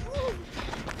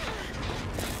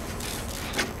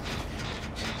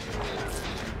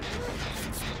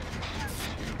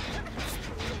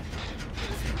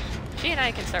 She and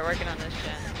I can start working on this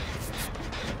gen.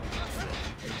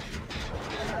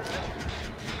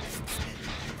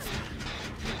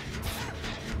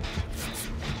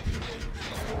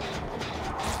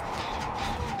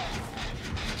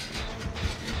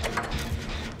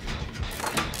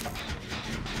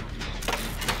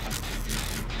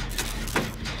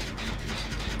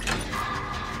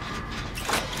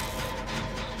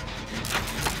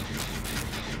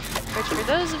 Which, for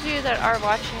those of you that are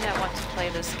watching that want to play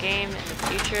this game in the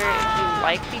future, if you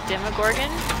like the Demogorgen,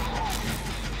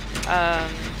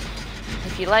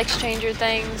 if you like Stranger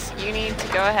Things, you need to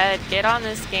go ahead, get on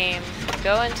this game,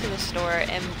 go into the store,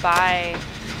 and buy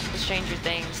the Stranger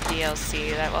Things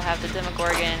DLC. That will have the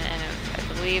Demogorgen and I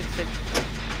believe the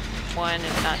one,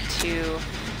 if not two,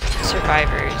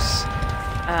 survivors.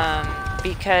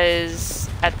 Because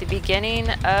at the beginning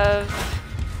of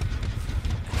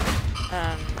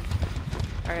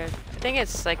or I think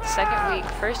it's like the second week,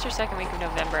 first or second week of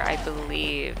November, I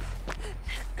believe.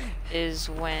 is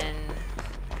when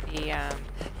the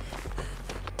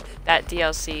that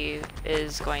DLC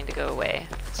is going to go away.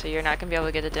 So you're not going to be able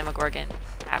to get a Demogorgon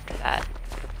after that.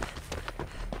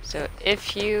 So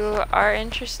if you are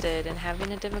interested in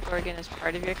having a Demogorgon as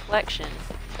part of your collection,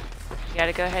 you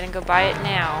gotta go ahead and go buy it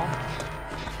now.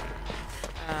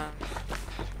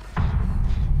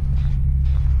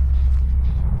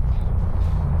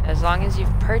 As long as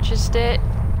you've purchased it,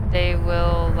 they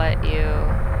will let you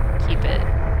keep it.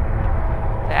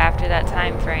 But after that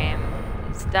time frame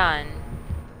is done,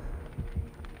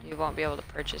 you won't be able to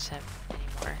purchase him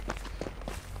anymore.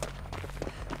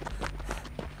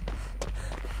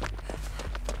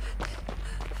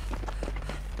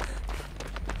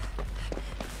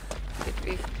 Did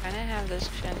we kind of have this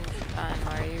gen done?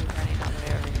 Why are you running all the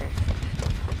way over here?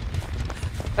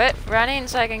 Quit running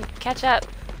so I can catch up.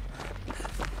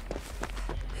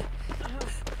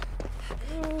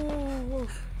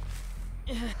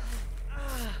 It's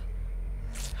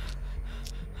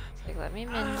like, let me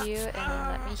mend you and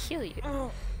then let me heal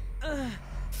you.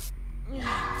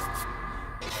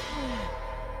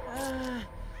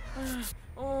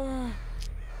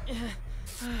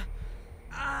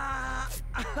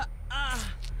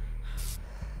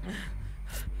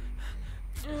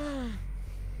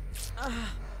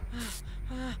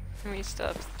 We still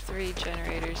have 3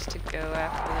 generators to go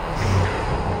after this.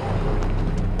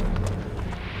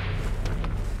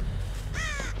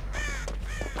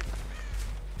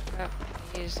 Oh,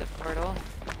 he used a portal.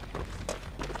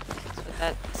 That's what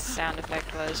that sound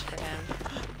effect was for him.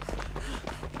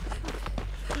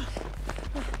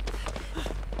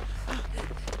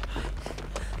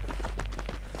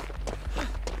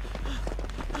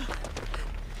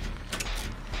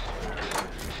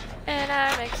 And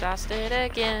I'm exhausted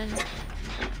again.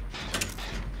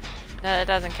 No, that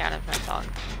doesn't count as my song.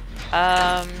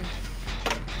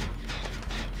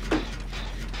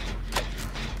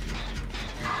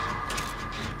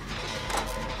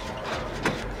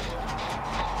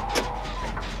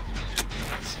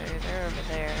 So they're over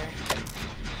there.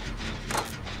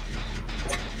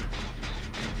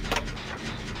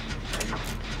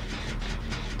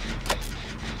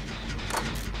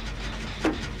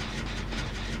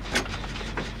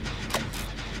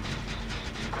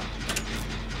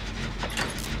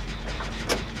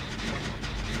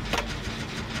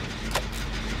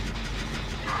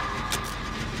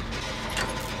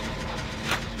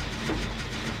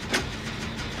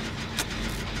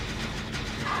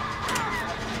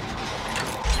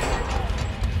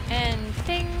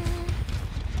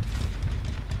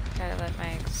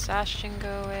 Exhaustion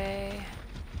go away.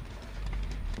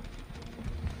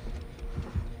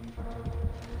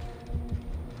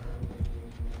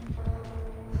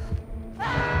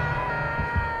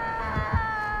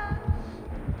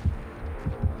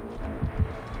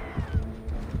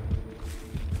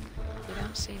 You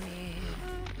don't see me.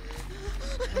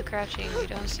 I'm crouching, you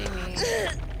don't see me.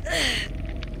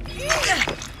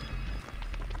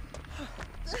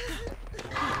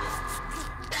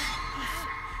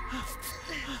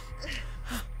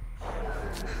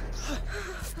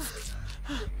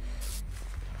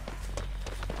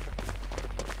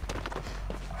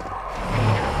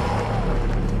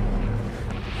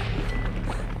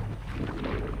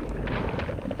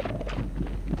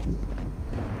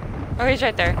 Oh, he's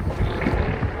right there. Portal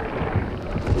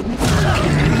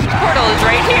is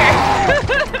right here.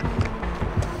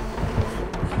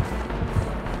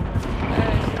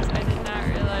 I did not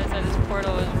realize that his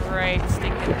portal was right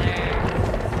stinking there.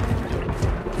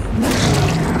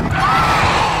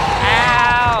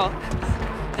 Ow!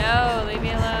 No, leave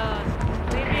me alone.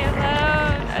 Leave me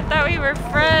alone. I thought we were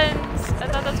friends. I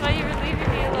thought that's why you were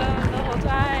leaving me alone the whole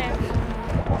time.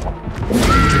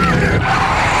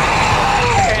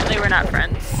 Apparently we're not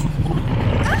friends.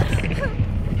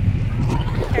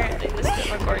 Apparently this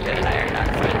Demogorgon and I are not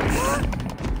friends.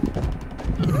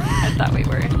 I thought we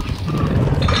were.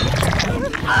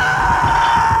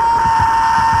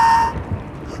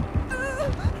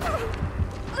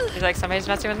 He's like, somebody's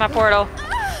messing with my portal.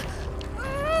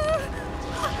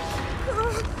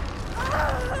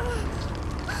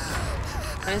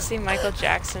 I want to see Michael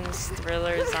Jackson's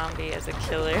Thriller zombie as a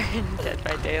killer in Dead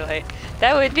by Daylight.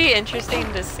 That would be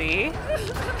interesting to see.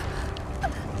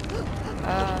 Oh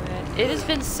man, it has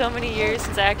been so many years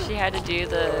since I actually had to do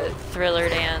the Thriller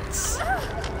dance.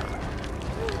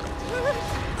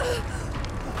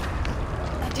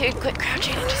 Dude, quit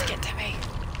crouching and just get to me.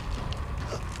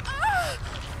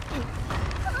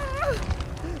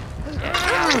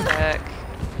 Yeah, look.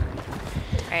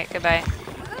 Alright, goodbye.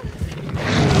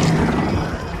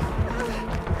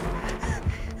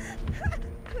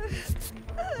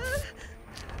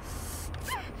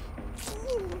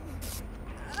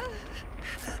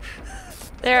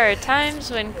 There are times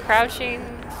when crouching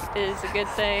is a good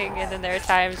thing, and then there are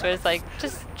times where it's like,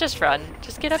 just run.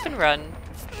 Just get up and run.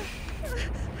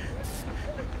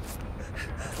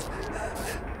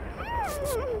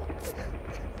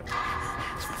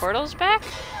 Is Portal's back?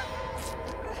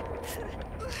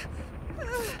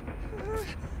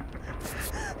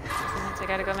 That means I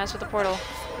gotta go mess with the portal.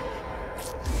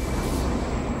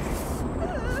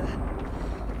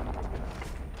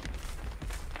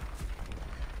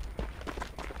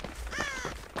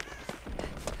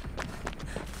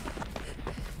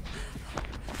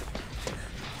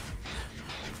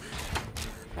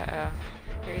 Uh-oh.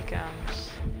 Here he comes.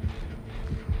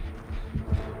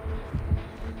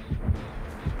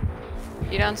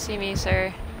 You don't see me,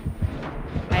 sir.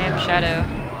 I am Shadow.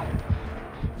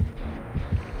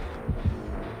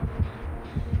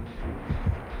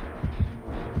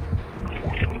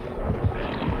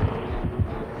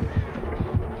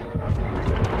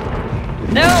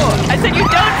 No! I said you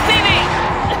don't see me!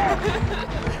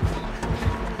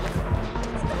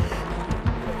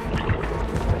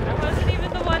 I wasn't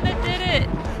even the one that did it.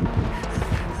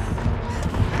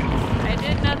 I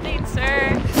did nothing,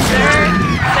 sir. Sir,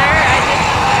 I did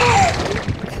nothing.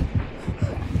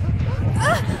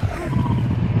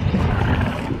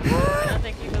 I don't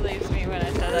think he believes me when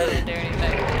I said I didn't do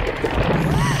anything.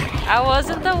 I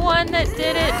wasn't the one that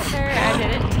did it, sir. I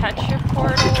didn't touch your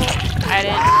portal. I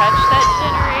didn't touch that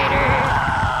generator.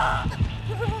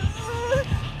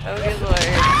 Oh, good lord.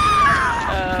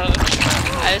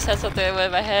 I just had something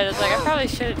in my head. I was like, I probably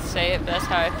shouldn't say it, but that's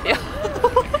how I feel.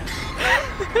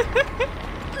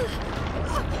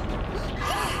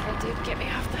 Oh, dude, get me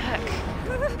off the hook.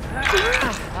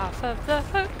 Off of the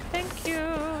hook, thank you.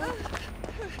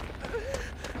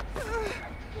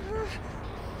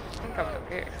 I'm coming over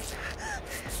here.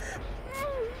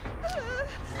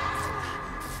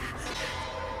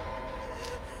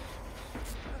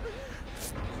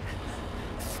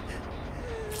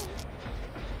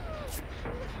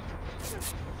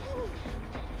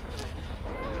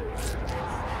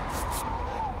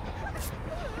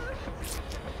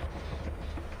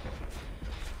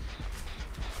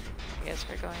 I guess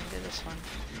we're going to this one.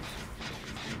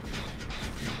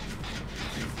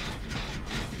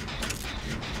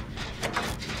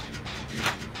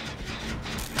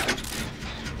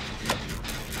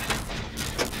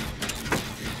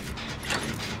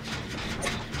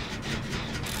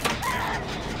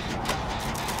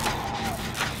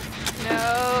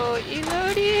 No,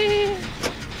 Elodie!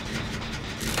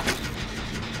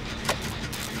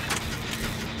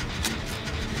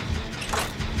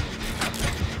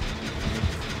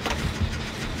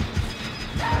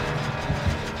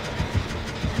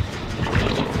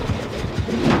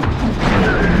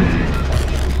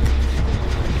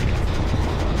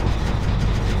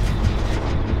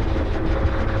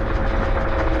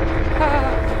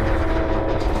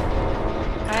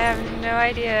 No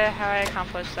idea how I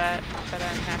accomplished that, but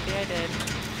I'm happy I did.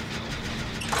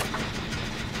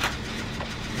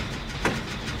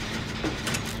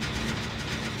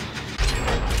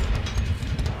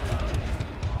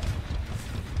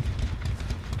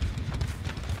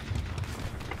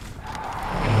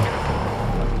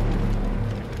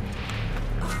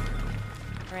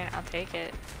 I mean, I'll take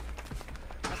it.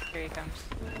 Oh, here he comes.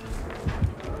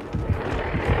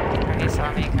 Oh, he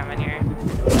saw me coming here.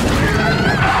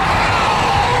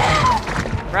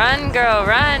 Run, girl,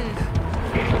 run!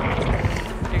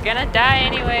 You're gonna die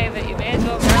anyway, but you may as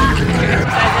well run.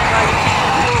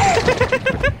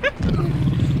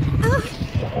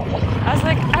 I was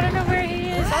like, I don't know where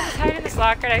he is. I'll just hide in this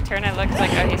locker. And I turn, I look,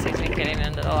 like, oh, he sees me getting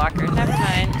into the locker. Never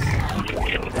mind.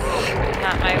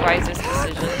 Not my wisest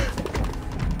decision.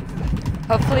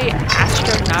 Hopefully,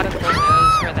 Astronautical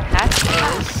knows where the hatch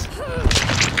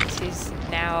is. He's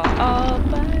now all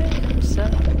by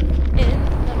himself in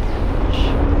the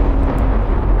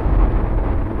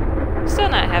Still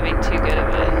not having too good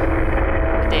of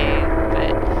a day,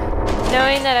 but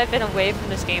knowing that I've been away from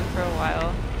this game for a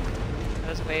while, I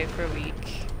was away for a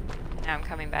week, and now I'm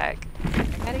coming back. I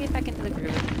gotta get back into the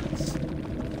groove of this.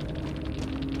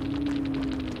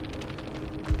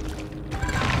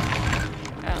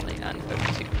 I only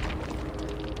unhooked two.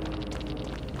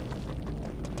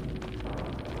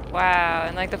 Wow,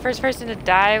 and like the first person to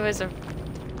die was a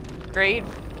grade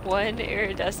 1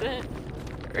 iridescent?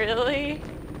 Really?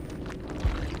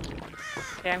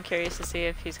 Yeah, I'm curious to see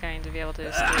if he's going to be able to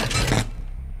escape.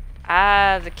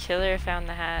 Ah, the killer found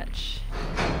the hatch.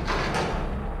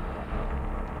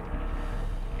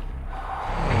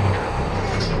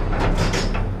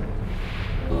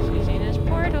 He's using his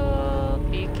portal.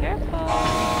 Be careful.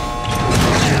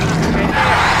 Right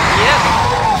there. Yep.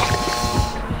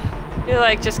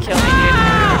 like, just kill me, dude.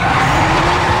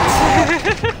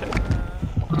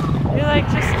 You're like,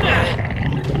 just kill me.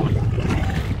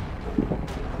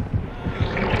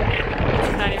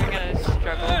 He's not even gonna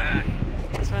struggle.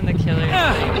 That's when the killer is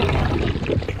like...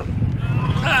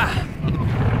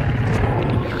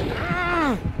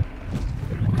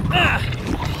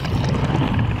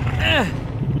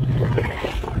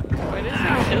 What is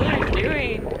the killer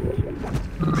doing?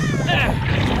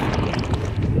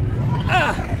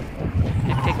 I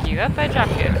pick you up, I drop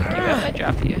you. I pick you up, I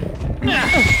drop you.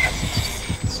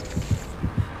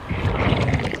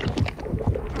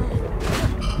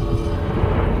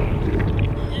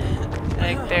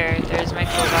 Like there's my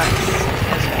toolbox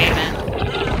as payment.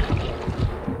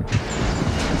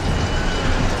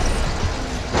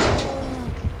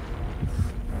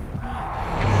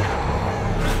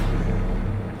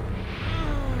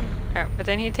 Oh, but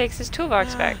then he takes his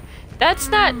toolbox back. That's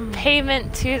not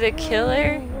payment to the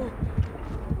killer.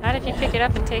 Not if you pick it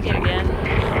up and take it again.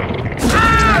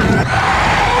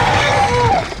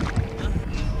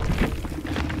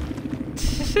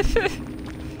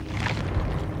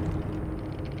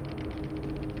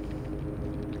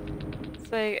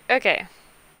 It's like, okay.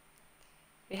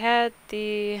 We had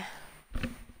the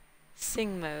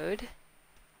sing mode.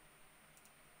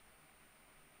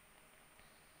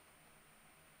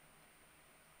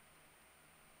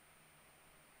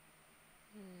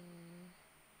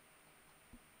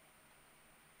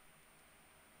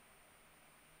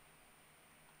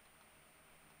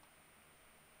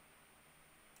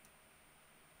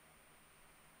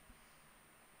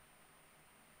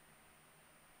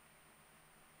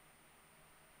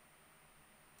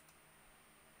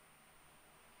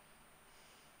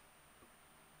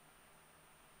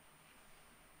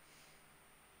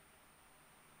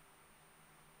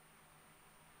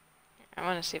 I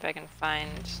want to see if I can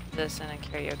find this in a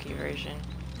karaoke version.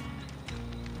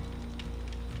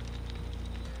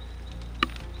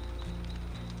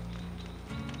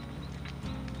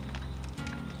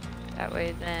 That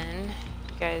way then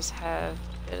you guys have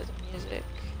a bit of the music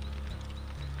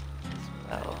as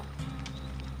well.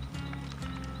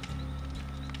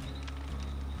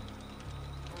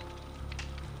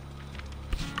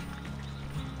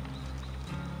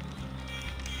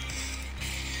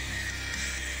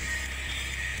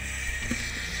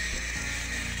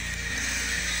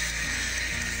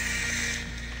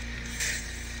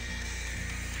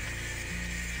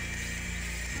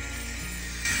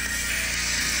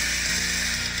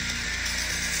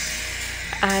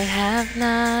 I have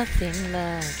nothing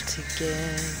left to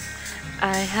give.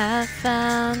 I have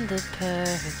found the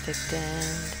perfect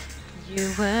end.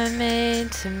 You were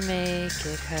made to make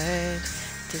it hurt.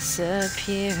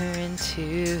 Disappear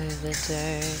into the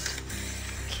dirt.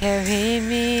 Carry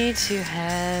me to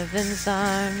heaven's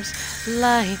arms.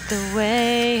 Light the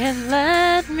way and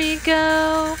let me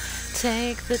go.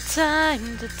 Take the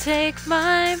time to take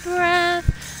my breath.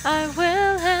 I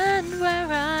will end where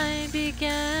I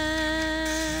began.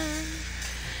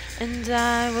 And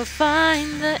I will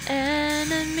find the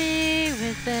enemy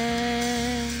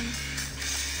within.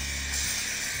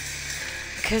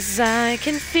 'Cause I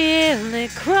can feel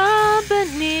it crawl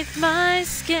beneath my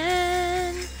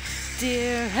skin.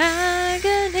 Dear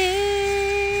agony,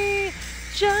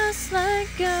 just let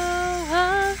go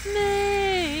of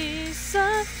me.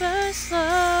 Suffer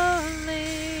slowly.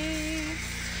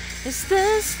 Is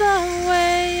this the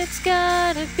way it's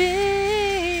gotta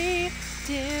be?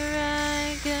 Dear agony.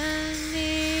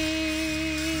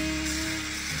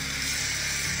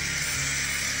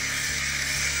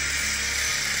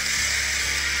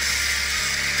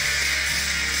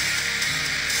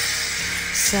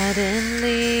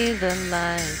 Suddenly the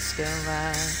lights go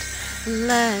out.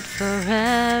 Let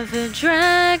forever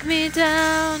drag me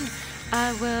down.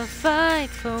 I will fight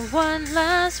for one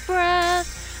last breath.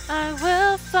 I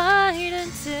will fight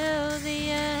until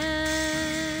the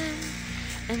end.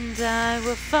 And I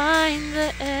will find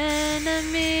the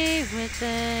enemy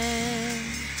within.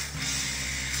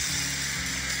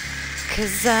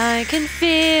 'Cause I can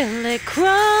feel it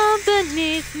crawl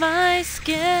beneath my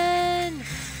skin.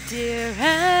 Dear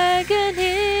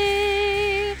agony,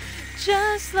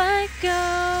 just let go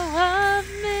of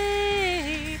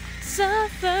me.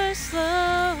 Suffer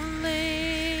slowly.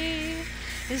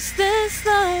 Is this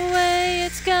the way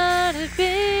it's gotta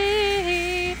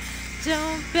be?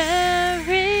 Don't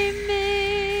bury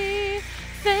me,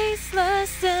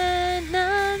 faceless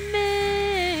enemy.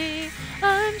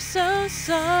 I'm so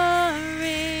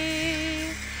sorry.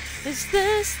 Is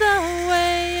this the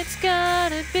way it's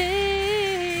gotta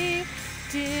be?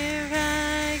 Dear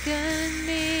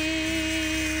agony,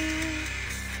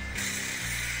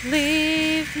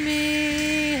 leave me.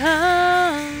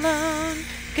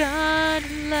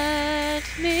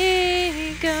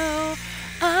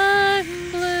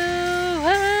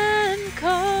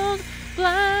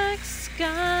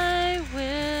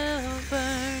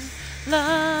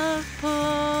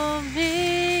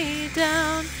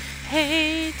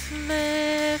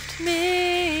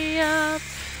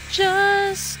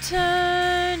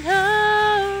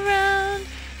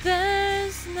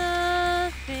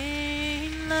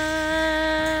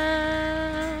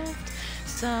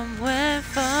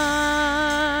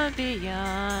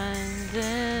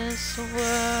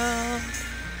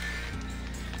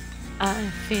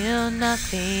 I feel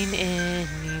nothing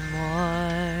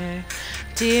anymore.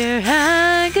 Dear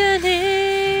agony,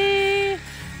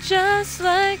 just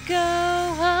let go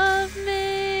of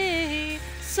me.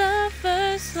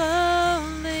 Suffer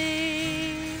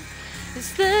slowly.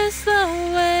 Is this the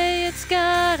way it's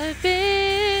gotta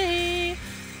be?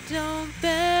 Don't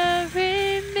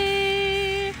bury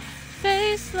me,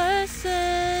 faceless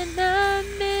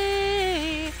enemy.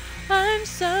 I'm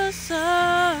so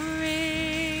sorry.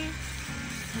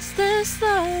 Is this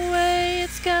the way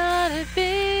it's gotta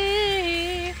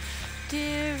be?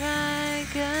 Dear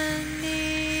agony.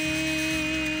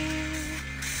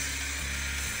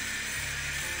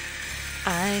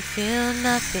 I feel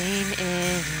nothing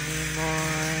anymore.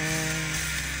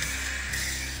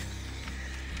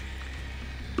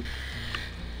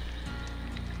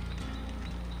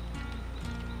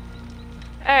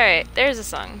 Alright, there's a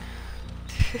song.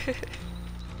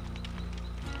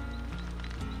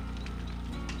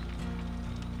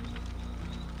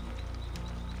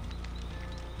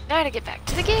 Now to get back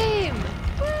to the game!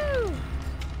 Woo!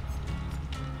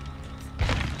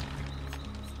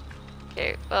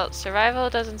 Okay, well, survival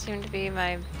doesn't seem to be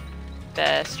my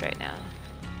best right now.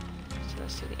 So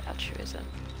let's do the altruism.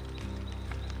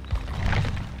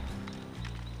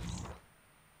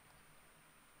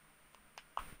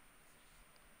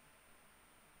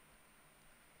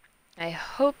 I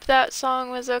hope that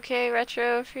song was okay,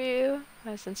 Retro, for you,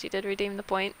 since you did redeem the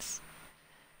points.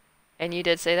 And you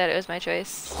did say that it was my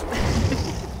choice.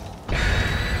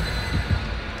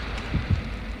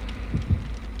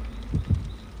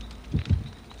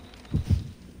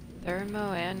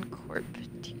 Thermo and Corp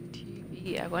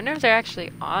TTV. I wonder if they're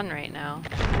actually on right now.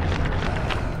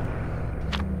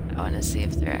 I want to see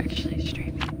if they're actually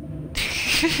streaming.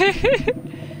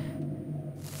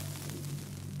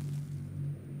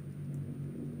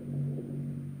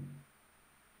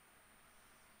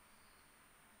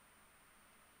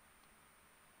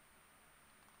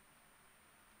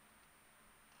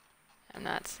 I'm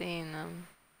not seeing them.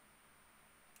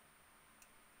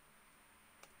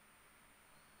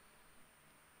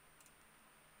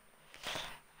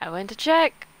 I went to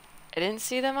check. I didn't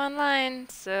see them online,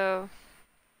 so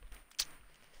it's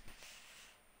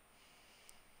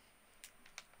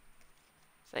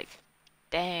like,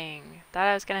 dang. Thought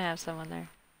I was gonna have someone there.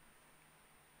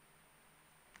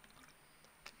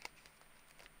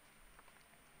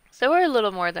 So we're a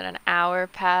little more than an hour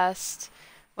past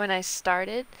when I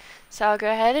started. So I'll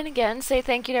go ahead and again say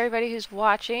thank you to everybody who's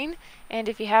watching. And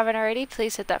if you haven't already,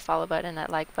 please hit that follow button,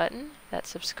 that like button, that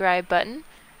subscribe button.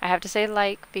 I have to say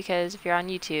like because if you're on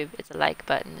YouTube, it's a like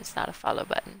button, it's not a follow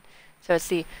button. So it's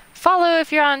the follow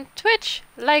if you're on Twitch,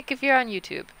 like if you're on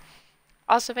YouTube.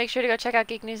 Also make sure to go check out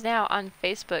Geek News Now on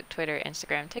Facebook, Twitter,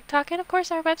 Instagram, TikTok, and of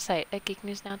course our website at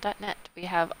geeknewsnow.net. We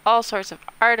have all sorts of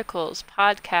articles,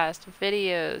 podcasts,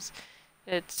 videos.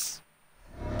 It's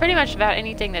pretty much about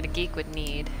anything that a geek would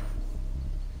need.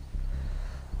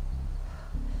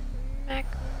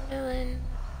 Macmillan.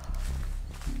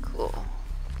 Cool.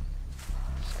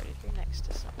 Sorry if you're next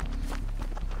to someone.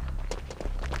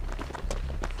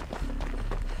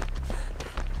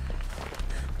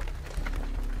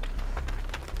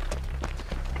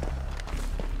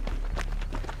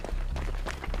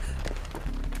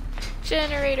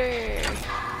 Generator!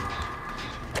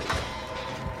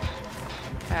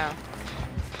 Wow.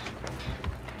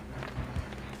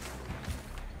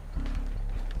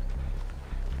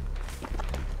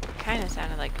 Kinda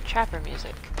sounded like trapper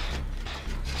music.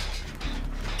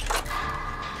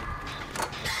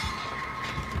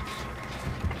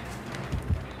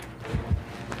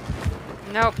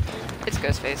 Nope, it's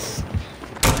Ghostface.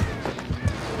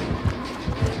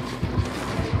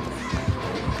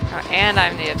 Oh, and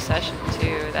I'm the obsession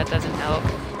too, that doesn't help.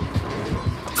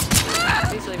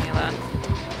 Please leave me alone.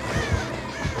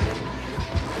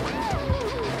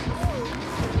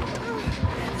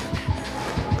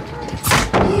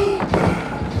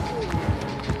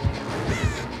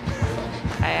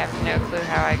 I have no clue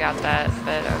how I got that,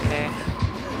 but okay.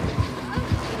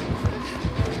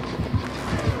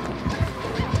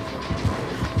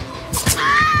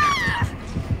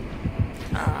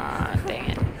 Aw, dang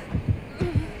it.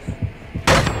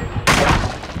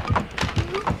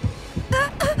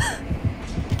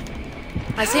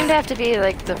 I seem to have to be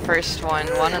like the first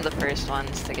one of the first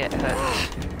ones to get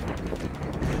hooked.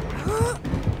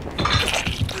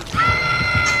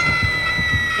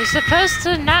 You're supposed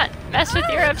to not mess with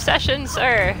your obsession,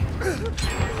 sir.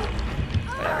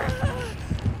 Whatever.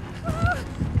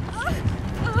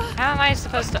 How am I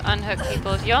supposed to unhook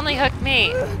people if you only hook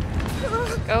me?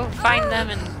 Go find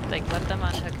them and like let them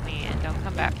unhook me and don't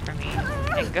come back for me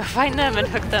and go find them and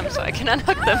hook them so I can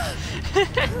unhook them.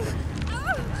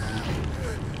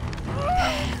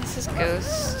 This is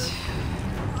Ghost.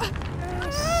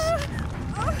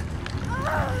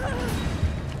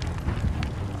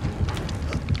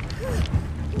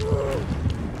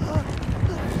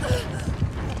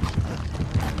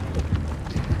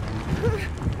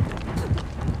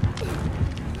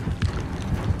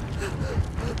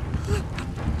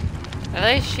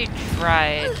 At least she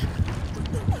tried.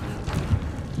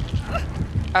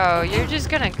 Oh, you're just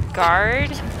gonna guard?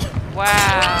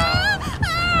 Wow.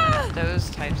 Those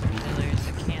types of killers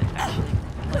that can't actually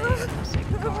play unless they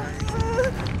guard.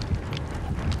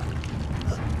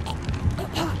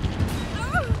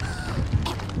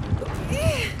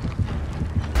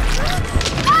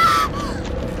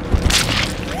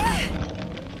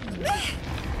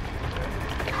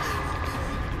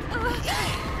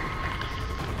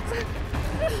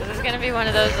 This is gonna be one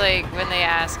of those, like, when they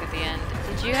ask at the end,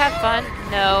 did you have fun?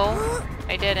 No,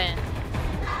 I didn't.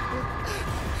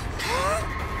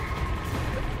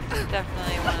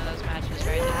 Definitely one of those matches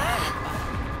where I didn't have fun.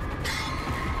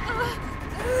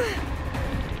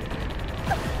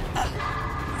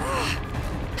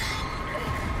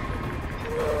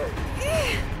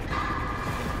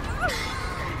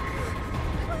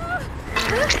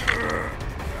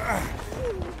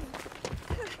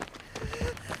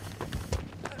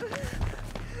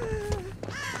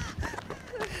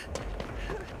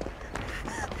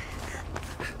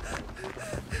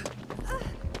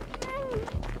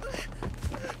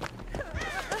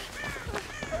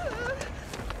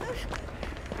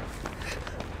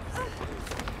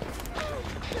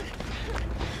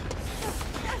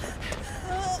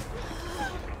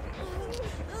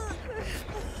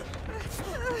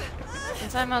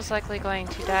 Since I'm most likely going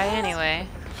to die anyway.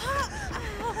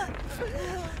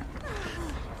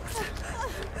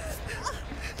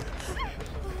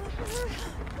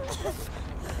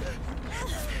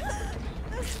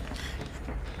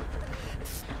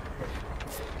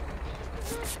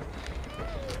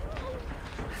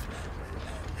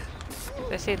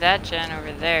 I see that gen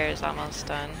over there is almost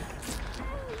done.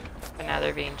 But now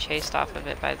they're being chased off of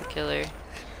it by the killer.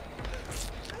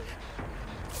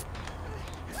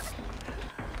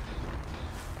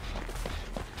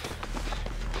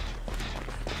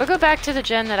 We'll go back to the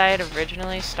gen that I had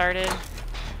originally started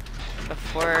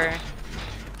before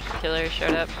the killer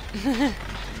showed up.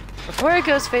 Before a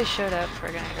Ghostface showed up,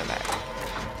 we're gonna go back.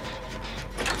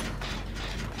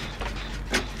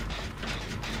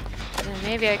 And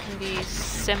maybe I can be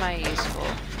semi-useful.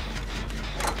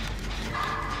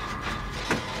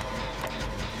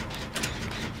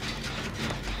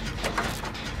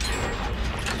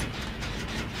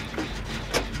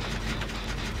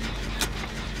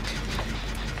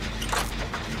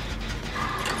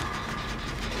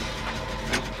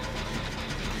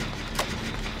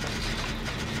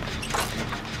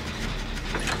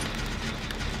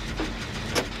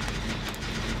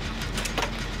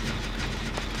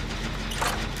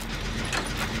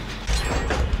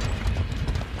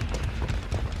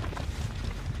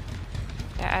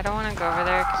 I don't want to go over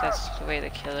there because that's the way the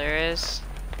killer is.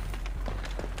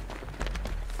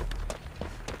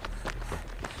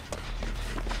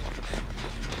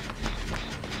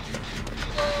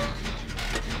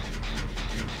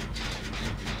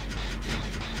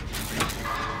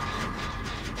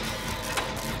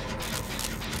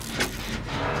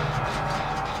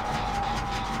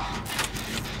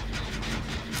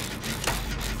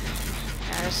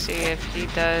 Gotta see if he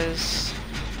does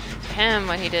to him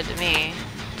what he did to me.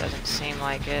 Doesn't seem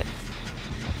like it,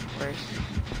 of course.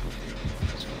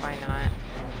 So why not?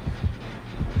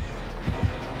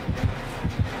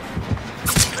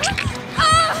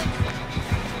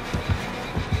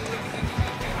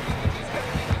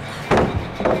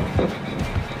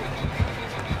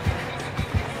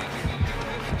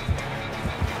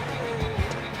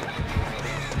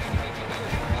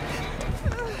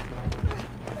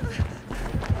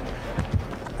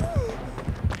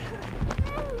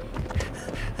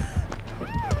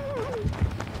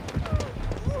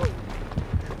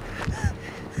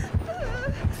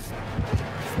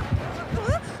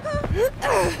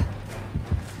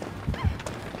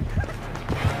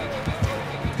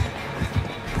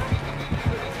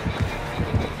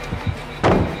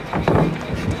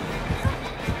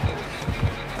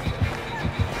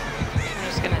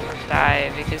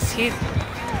 Because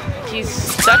he's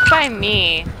stuck by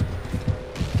me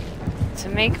to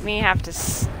make me have to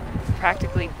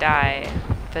practically die,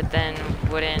 but then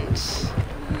wouldn't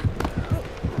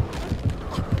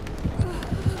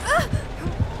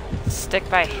stick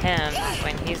by him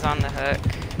when he's on the hook.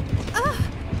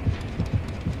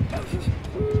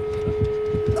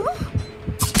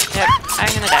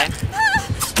 I'm gonna die.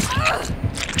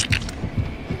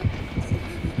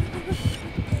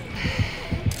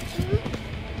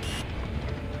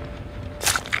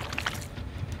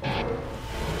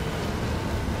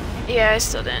 Yeah, I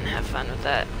still didn't have fun with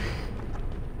that.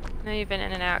 I know you've been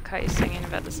in and out, caught you singing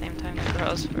about the same time the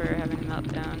girls were having a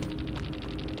meltdown.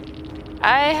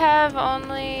 I have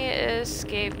only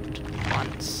escaped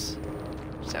once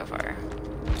so far.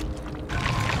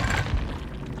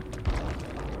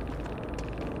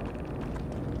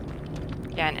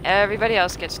 Yeah, and everybody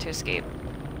else gets to escape,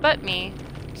 but me.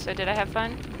 So did I have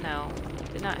fun? No,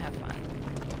 did not have fun.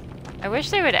 I wish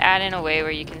they would add in a way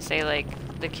where you can say,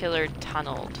 like, the killer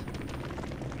tunneled.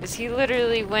 Because he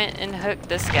literally went and hooked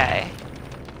this guy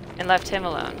and left him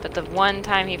alone. But the one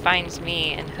time he finds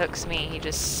me and hooks me, he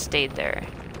just stayed there.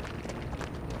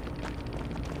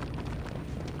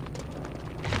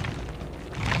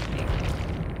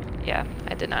 Yeah,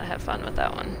 I did not have fun with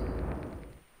that one.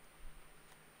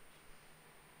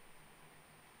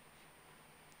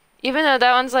 Even though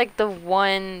that one's like the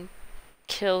one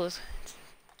kill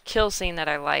scene that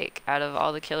I like out of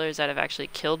all the killers that have actually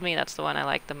killed me. That's the one I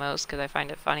like the most because I find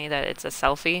it funny that it's a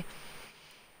selfie.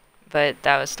 But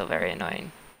that was still very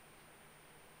annoying.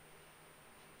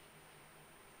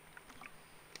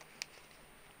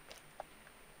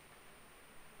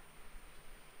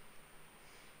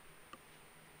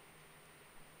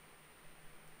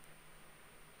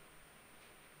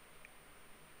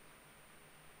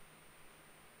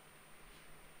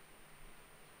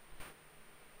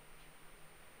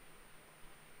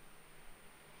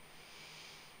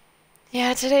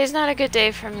 Yeah, today's not a good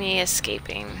day for me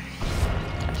escaping.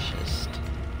 That's just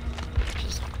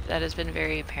that has been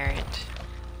very apparent.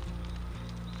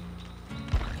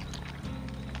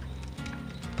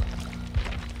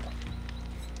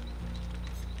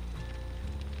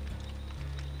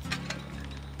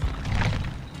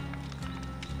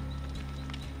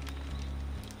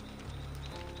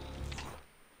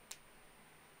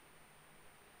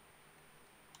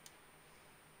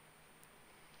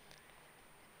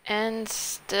 And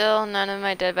still none of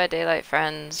my Dead by Daylight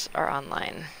friends are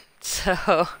online. So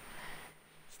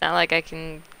it's not like I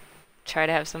can try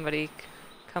to have somebody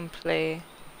come play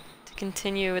to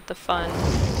continue with the fun.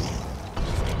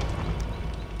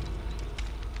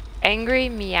 Angry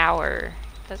Meower.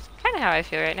 That's kind of how I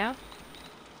feel right now.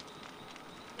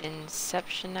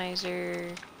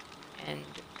 Inceptionizer and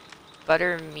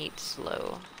Butter Meat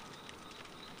Slow.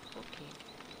 Okay.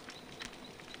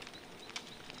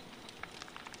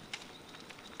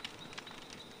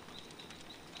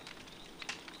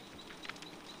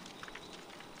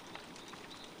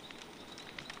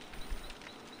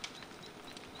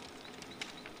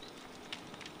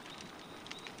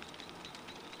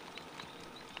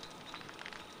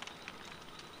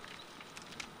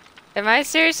 Am I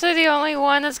seriously the only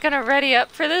one that's gonna ready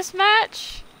up for this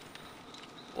match?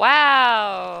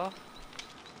 Wow.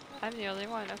 I'm the only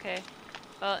one, okay.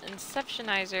 Well,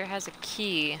 Inceptionizer has a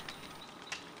key.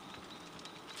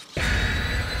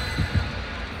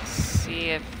 Let's see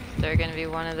if they're gonna be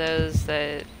one of those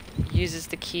that uses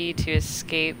the key to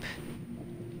escape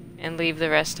and leave the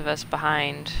rest of us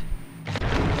behind.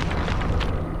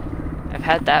 I've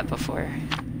had that before.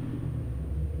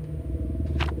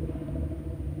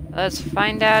 Let's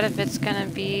find out if it's gonna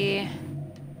be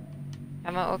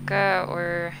Yamaoka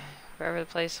or wherever the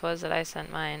place was that I sent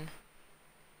mine.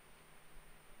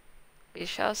 We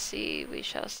shall see, we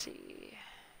shall see.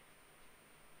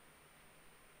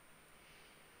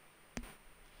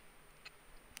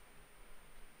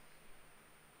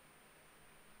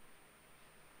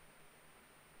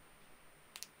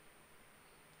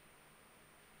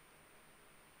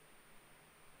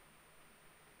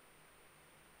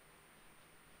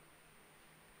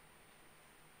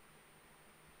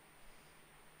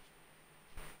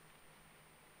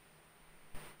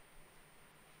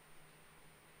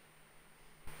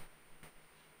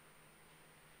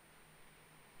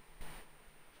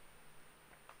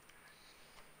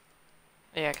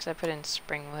 Yeah, because I put in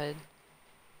Springwood.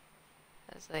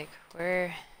 I was like,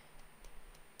 where?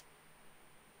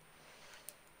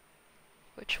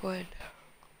 Which wood?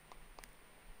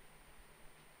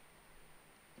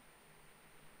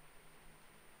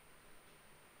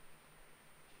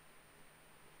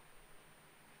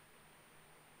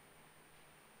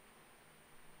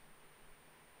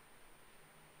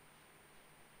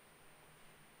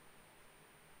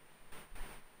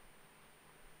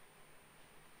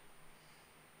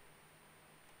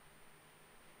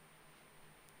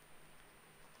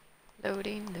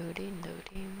 Loading, loading,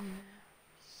 loading.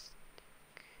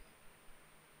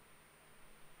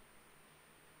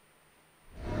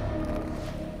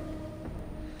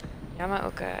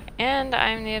 Yamaoka. And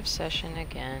I'm the obsession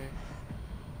again.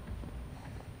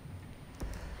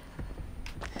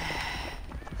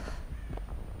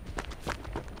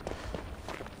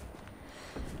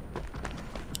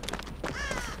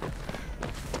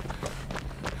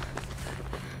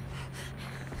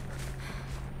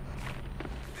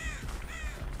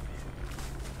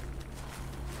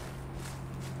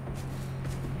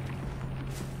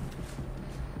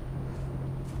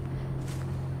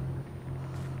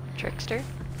 Trickster?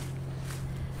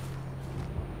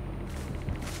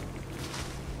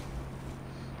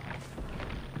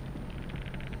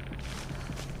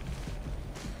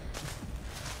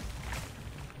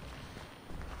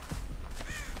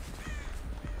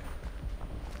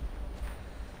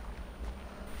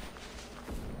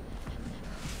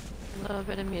 A little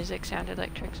bit of music sounded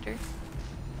like Trickster.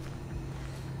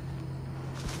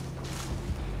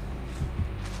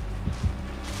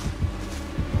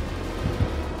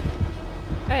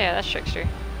 Oh yeah, that's Trickster.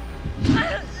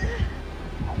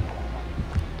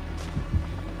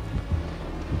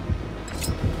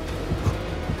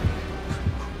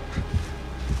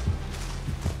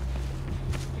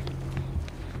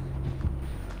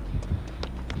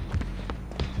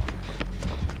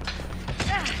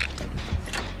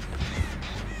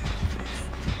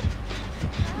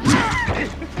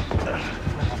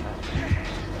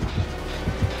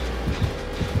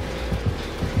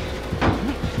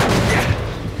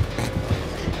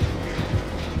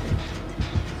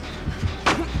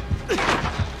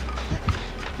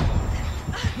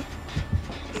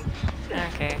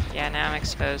 Okay, yeah, now I'm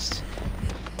exposed.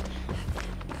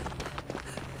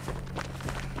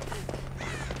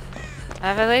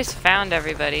 I've at least found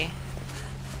everybody.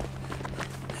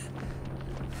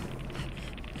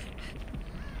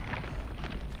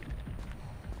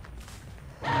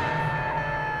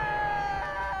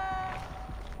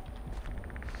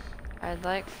 I'd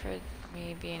like for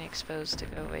me being exposed to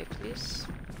go away, please.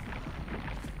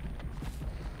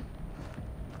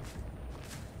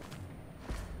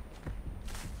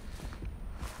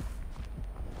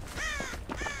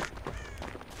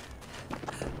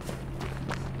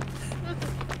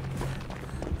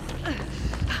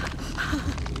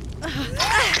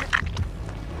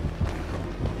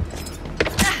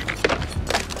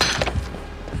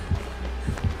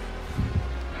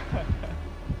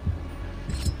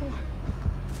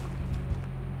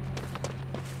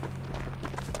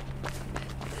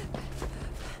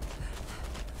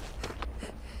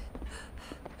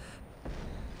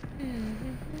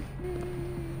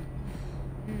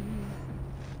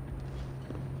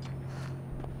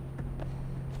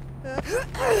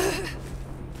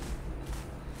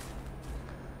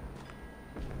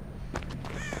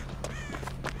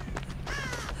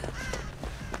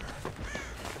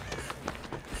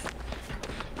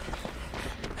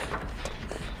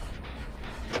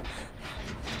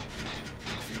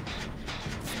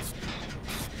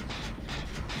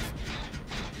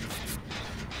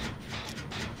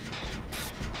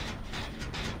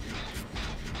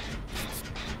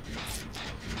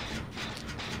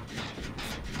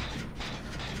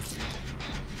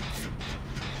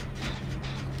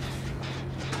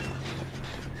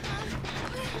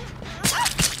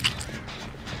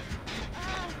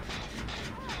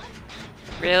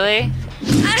 Really?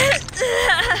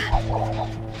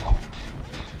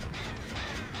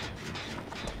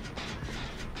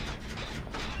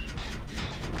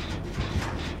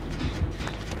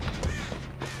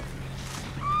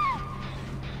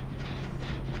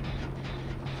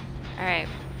 Alright,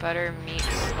 butter meat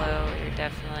slow. You're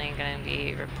definitely gonna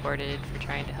be reported for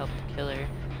trying to help the killer.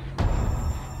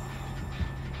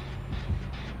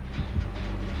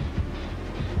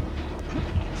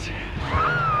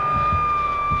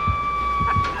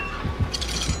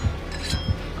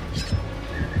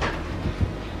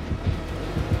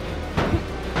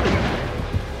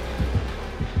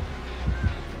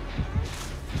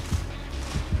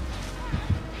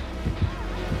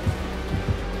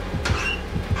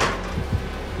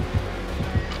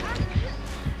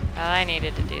 I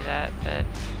needed to do that, but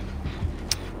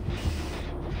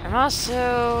I'm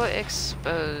also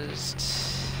exposed.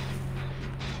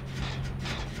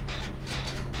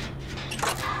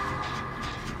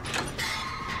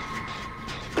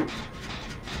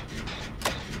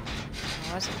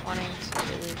 I wasn't wanting to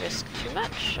really risk too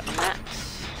much on that.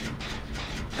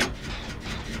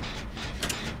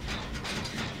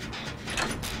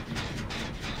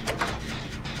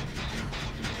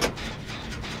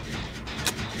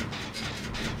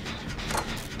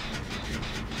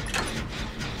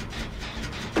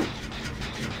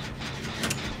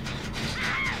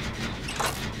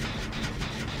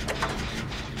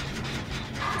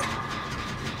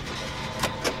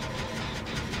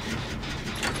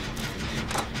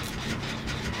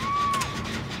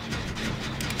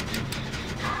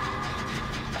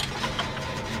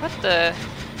 the...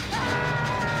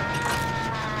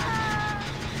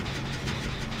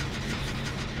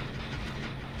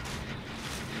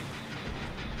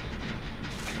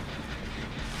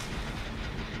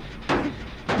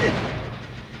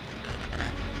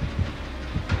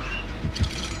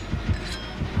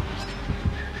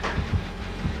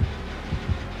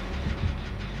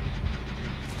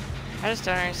 I just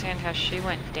don't understand how she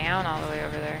went down all the way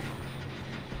over there.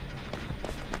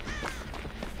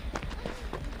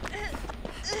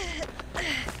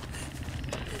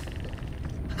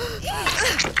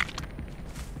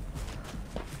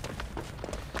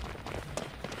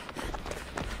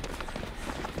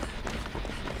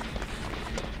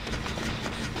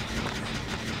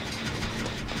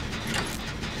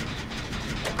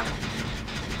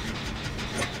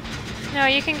 No,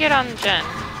 you can get on Jen.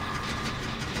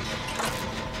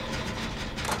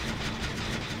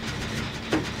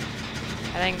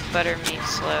 I think Buttermeat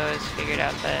Slow has figured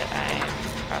out that I'm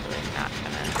probably not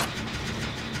gonna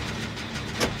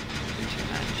do too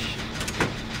much.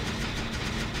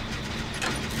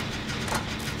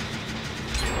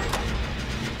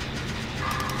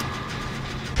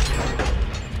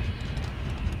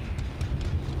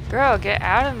 Girl, get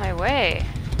out of my way.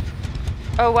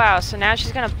 Oh wow, so now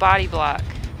she's gonna body block.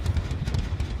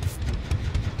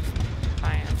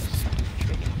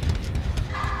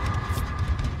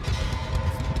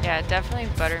 Yeah, definitely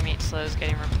Buttermeat Slow's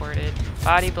getting reported.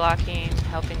 Body blocking,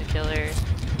 helping the killer,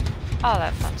 all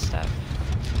that fun stuff.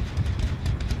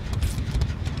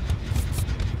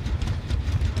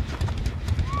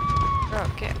 Bro,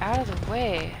 get out of the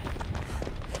way.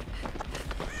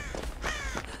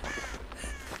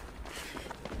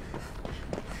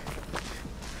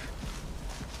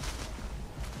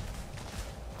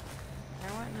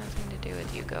 I want nothing to do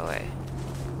with you, go away.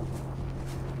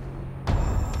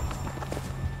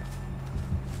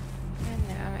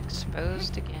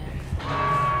 Exposed again.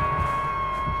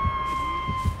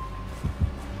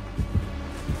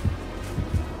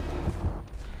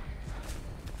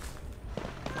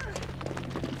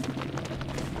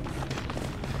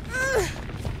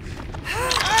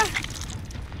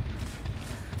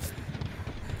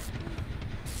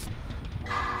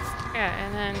 Yeah,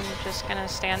 and then just gonna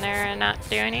stand there and not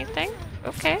do anything?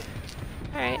 Okay.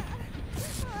 Alright.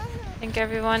 I think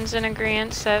everyone's in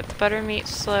agreement that Buttermeat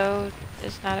Slow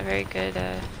is not a very good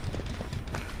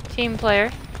team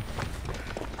player.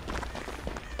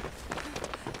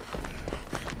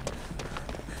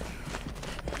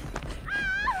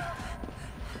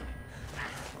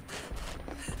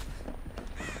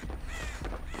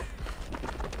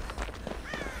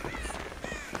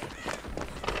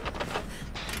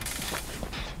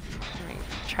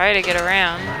 Try to get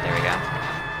around. There we go.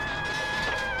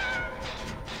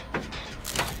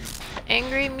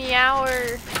 Angry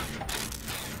meower.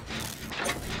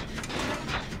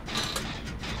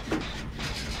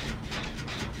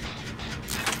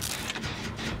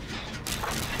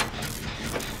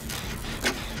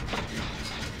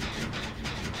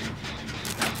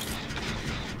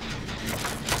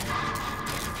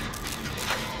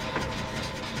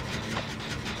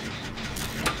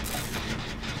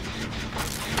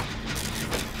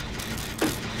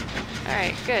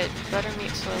 Alright, good.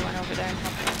 Buttermeat Slow went over there and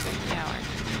helped him bring the hour.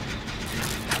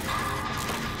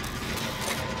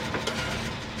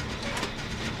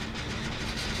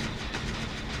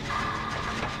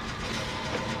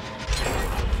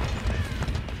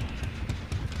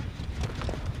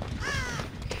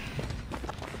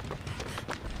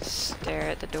 Stare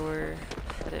at the door.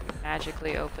 Let it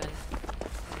magically open.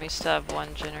 And we still have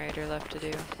one generator left to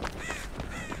do.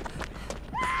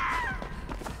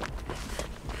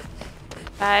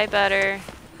 Bye, Butter.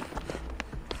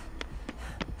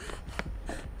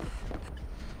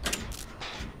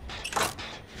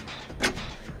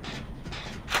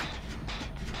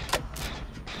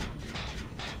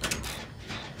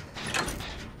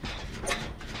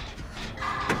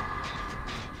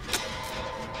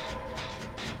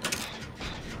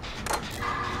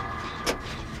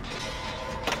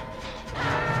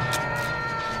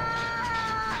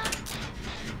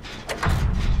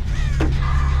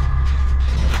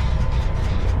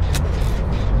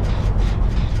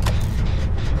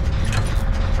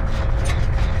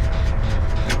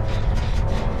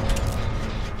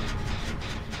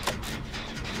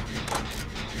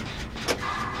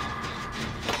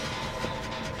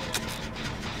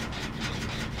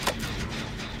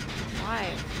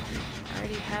 Why? I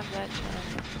already have that gem.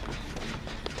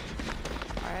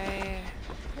 Why?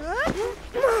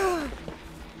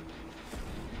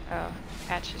 Oh,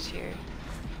 Patch is here.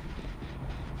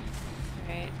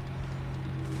 Alright.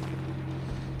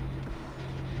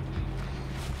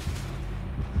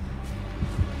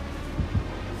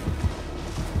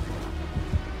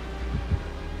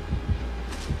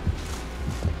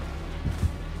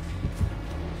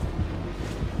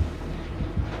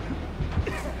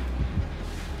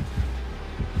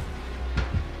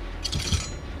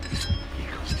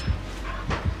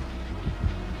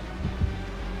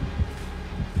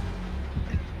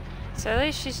 So at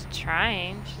least she's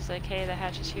trying. She's like, hey, the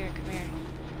hatch is here, come here.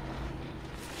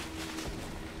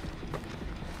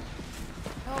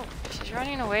 Oh, she's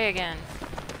running away again.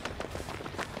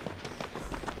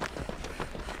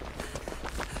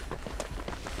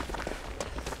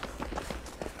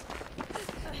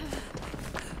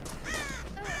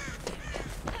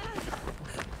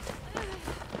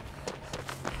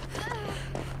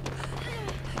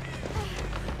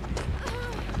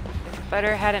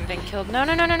 Butter hadn't been killed. No,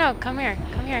 no, no, no, no. Come here.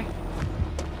 Come here.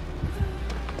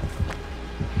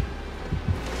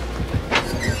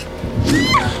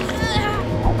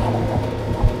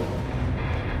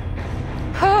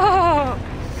 Oh,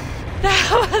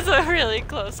 that was a really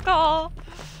close call.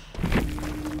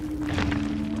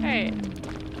 Alright.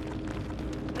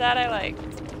 That I liked.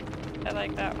 I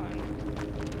like that one.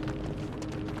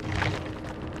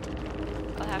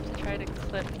 I'll have to try to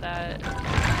clip that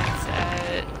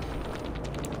set.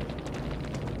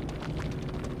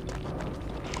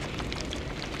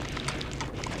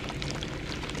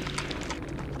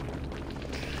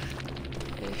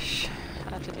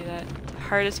 I'll have to do that. The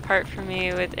hardest part for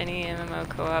me with any MMO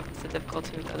co-op is the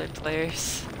difficulty with other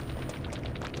players.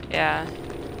 Yeah.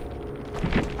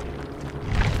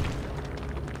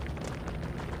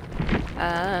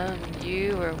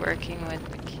 You were working with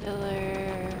the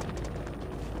killer.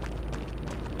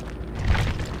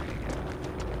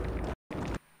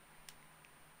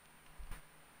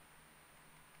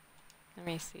 Let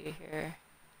me see here.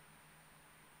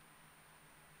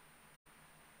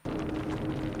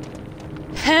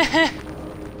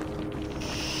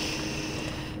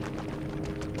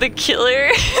 The killer,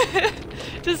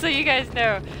 just so you guys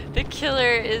know, the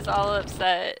killer is all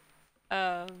upset.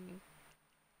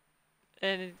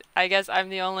 And I guess I'm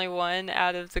the only one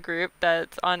out of the group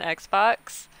that's on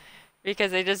Xbox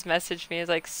because they just messaged me as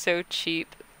like so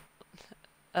cheap.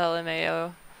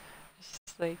 LMAO. It's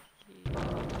just like,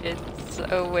 it's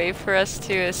a way for us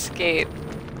to escape.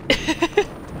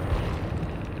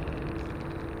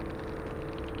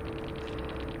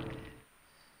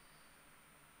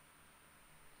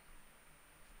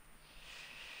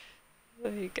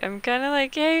 Like, I'm kind of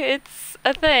like, hey, it's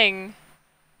a thing.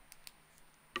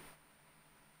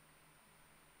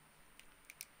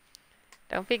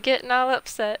 Don't be getting all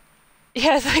upset.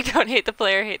 Yeah, it's like, don't hate the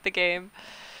player, hate the game.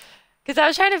 Because I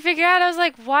was trying to figure out, I was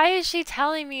like, why is she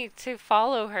telling me to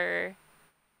follow her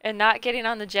and not getting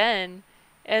on the gen?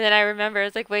 And then I remember, I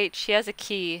was like, wait, she has a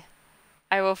key.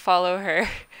 I will follow her.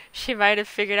 She might have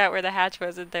figured out where the hatch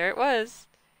was, and there it was.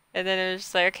 And then it was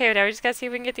just like, okay, now we just gotta see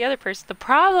if we can get the other person. The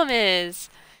problem is,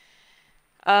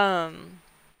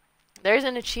 there's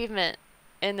an achievement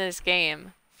in this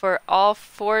game for all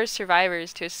 4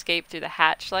 survivors to escape through the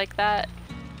hatch like that.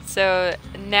 So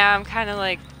now I'm kind of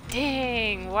like,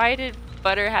 dang, why did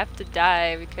Butter have to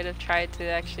die? We could have tried to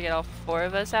actually get all 4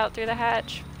 of us out through the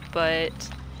hatch, but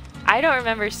I don't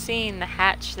remember seeing the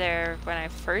hatch there when I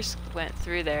first went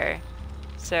through there.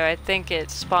 So I think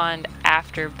it spawned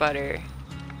after Butter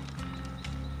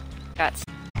got.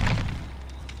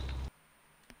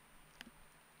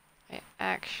 I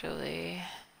actually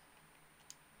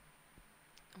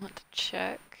want to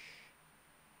check.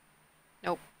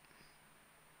 Nope.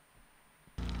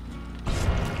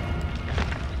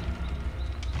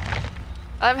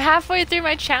 I'm halfway through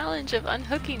my challenge of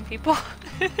unhooking people.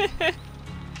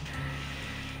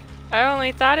 I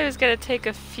only thought it was gonna take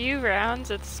a few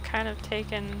rounds. It's kind of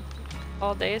taken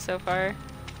all day so far.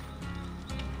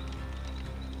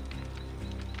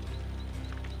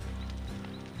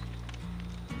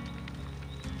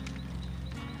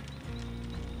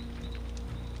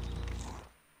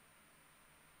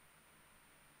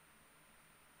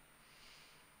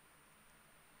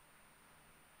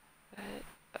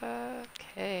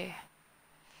 Okay.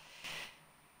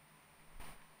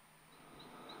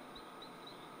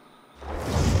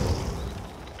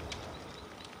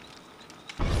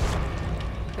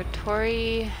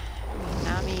 Kotori,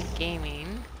 Minami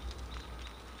Gaming,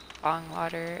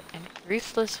 Bongwater, and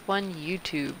Ruthless One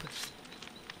YouTube.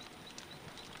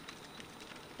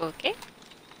 Okay.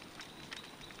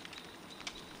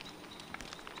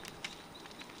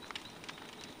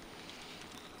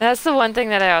 That's the one thing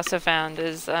that I also found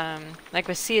is, like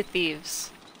with Sea of Thieves,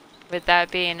 with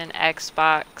that being an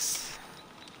Xbox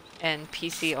and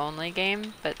PC only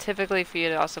game, but typically for you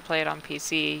to also play it on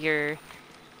PC, you're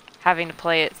having to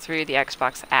play it through the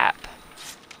Xbox app.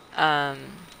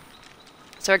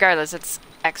 So regardless, it's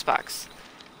Xbox.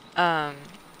 I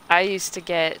used to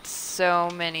get so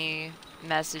many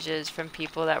messages from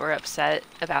people that were upset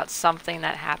about something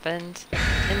that happened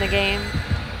in the game,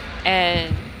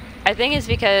 and I think it's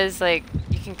because, like,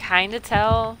 you can kind of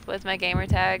tell with my gamer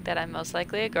tag that I'm most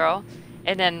likely a girl,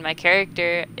 and then my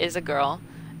character is a girl,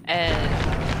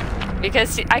 and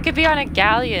because I could be on a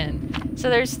galleon, so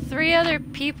there's 3 other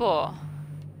people,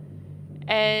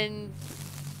 and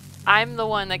I'm the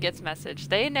one that gets messaged.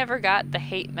 They never got the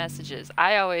hate messages.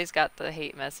 I always got the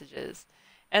hate messages,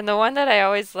 and the one that I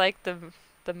always liked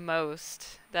the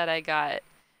most that I got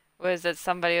was that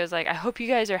somebody was like, "I hope you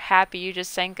guys are happy. You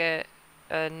just sank a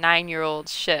 9-year-old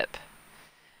ship."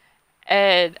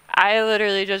 And I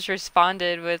literally just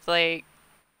responded with like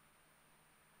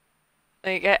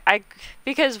I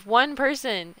because one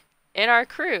person in our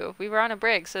crew, we were on a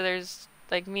brig, so there's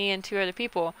like me and 2 other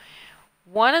people.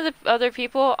 One of the other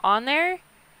people on there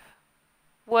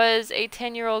was a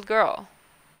 10-year-old girl.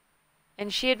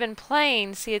 And she had been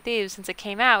playing Sea of Thieves since it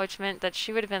came out, which meant that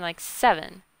she would have been like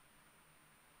 7.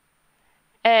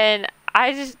 And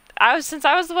since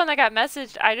I was the one that got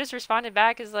messaged, I just responded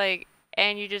back as like,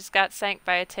 "And you just got sank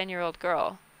by a 10-year-old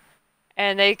girl."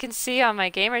 And they can see on my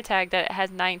gamer tag that it has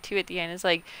 9-2 at the end. It's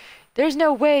like, "There's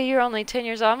no way you're only 10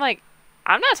 years old." I'm like,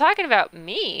 I'm not talking about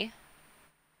me.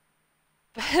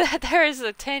 But there is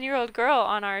a 10-year-old girl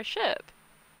on our ship.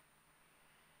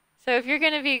 So if you're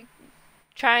going to be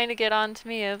trying to get on to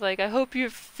me of like, "I hope you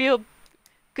feel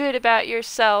good about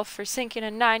yourself for sinking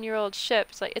a 9-year-old ship,"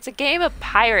 it's like, it's a game of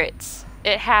pirates.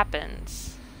 It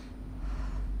happens.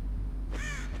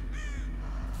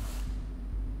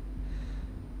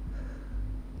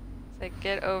 It's like,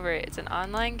 get over it. It's an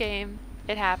online game.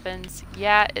 It happens.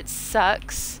 Yeah, it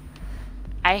sucks.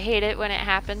 I hate it when it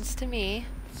happens to me.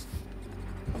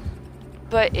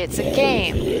 But it's a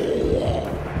game.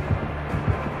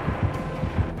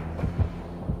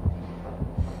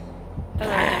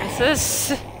 Hello,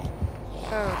 Nemesis.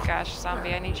 Oh gosh,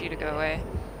 zombie, I need you to go away.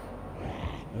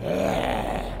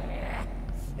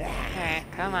 Okay,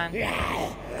 come on.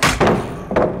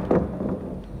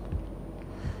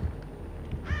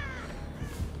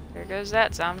 There goes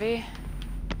that zombie.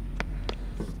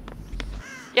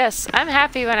 Yes, I'm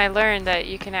happy when I learned that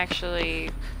you can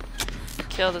actually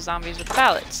kill the zombies with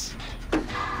pallets.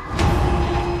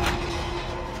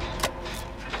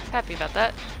 Happy about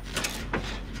that.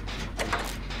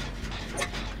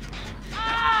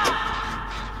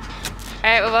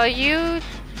 Alright, well, while you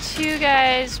 2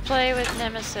 guys play with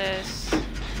Nemesis,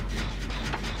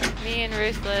 me and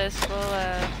Ruthless will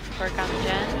work on the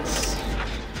gens.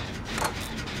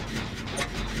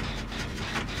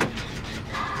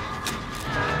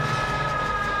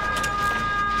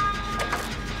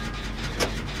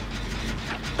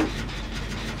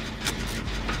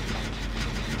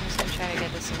 I'm just gonna try to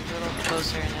get this a little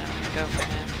closer and then I'm gonna go for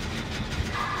him.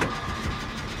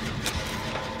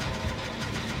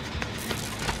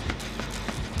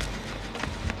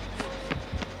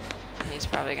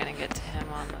 Probably gonna get to him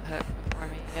on the hook before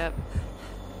me. Yep.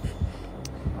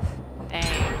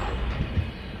 Dang.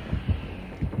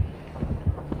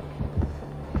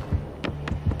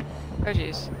 Oh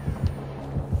jeez.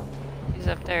 He's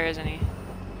up there, isn't he?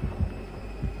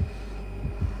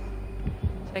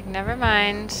 It's like, never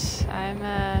mind. I'm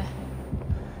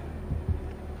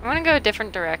gonna go a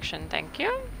different direction, thank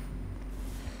you.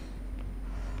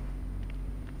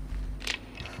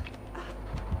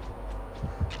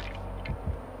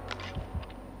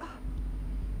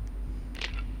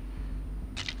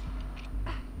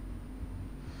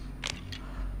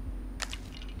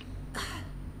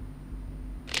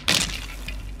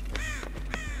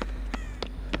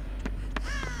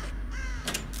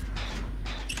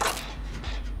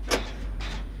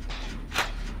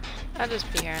 I'll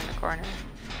just be here in the corner,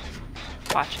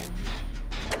 watching.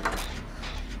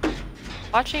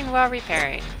 Watching while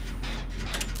repairing.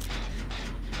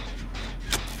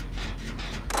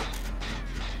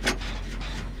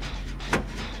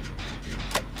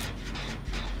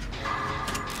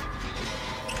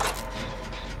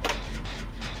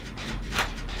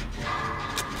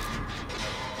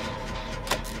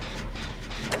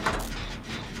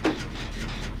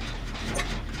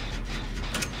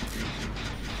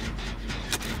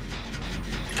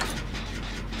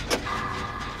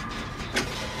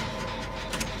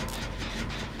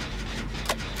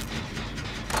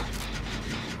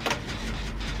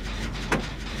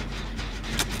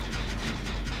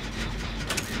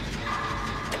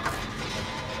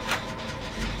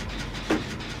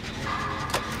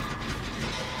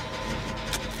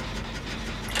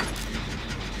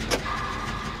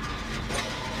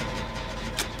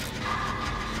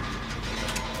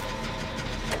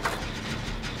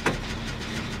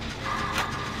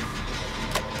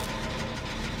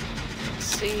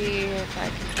 See if I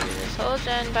can do this whole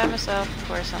gen by myself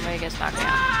before somebody gets knocked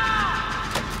down.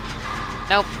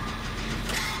 Nope.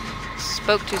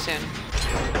 Spoke too soon.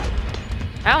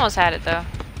 I almost had it though.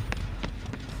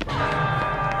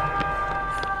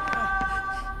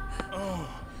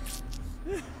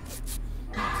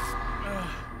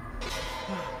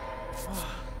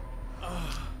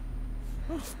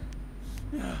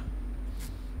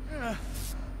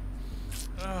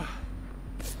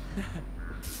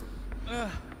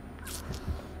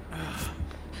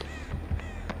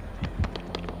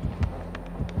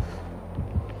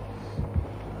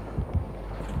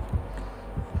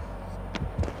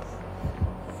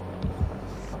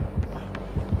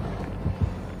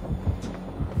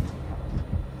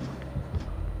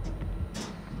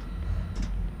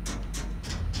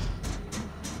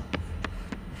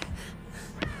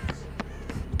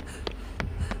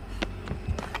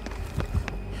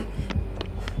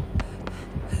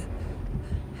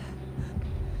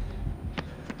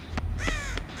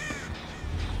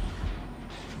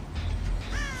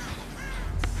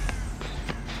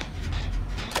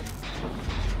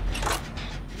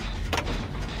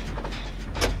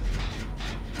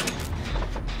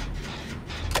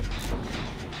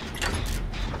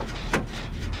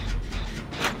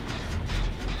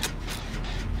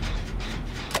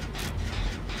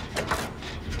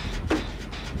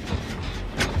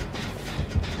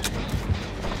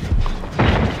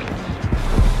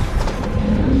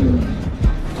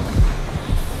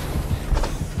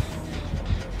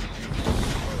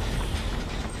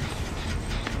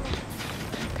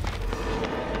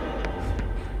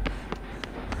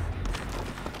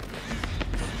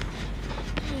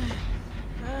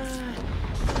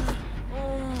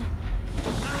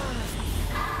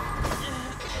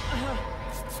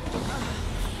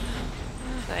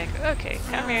 Okay,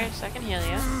 come here so I can heal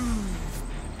you.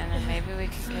 And then maybe we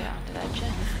can get onto that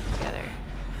gen together.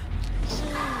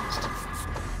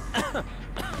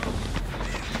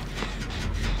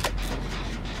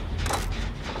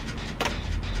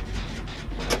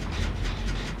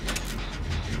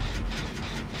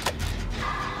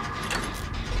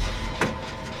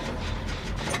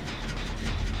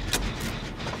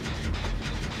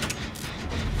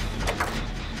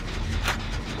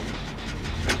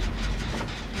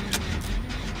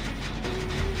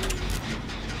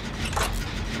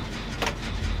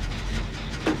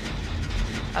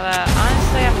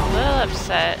 Honestly, I'm a little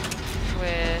upset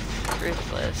with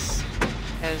Ruthless,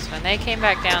 because when they came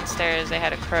back downstairs, they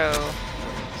had a crow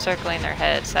circling their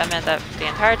heads. That meant that the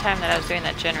entire time that I was doing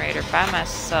that generator by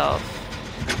myself,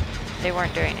 they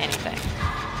weren't doing anything.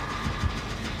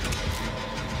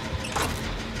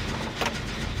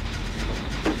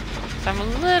 So I'm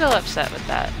a little upset with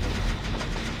that.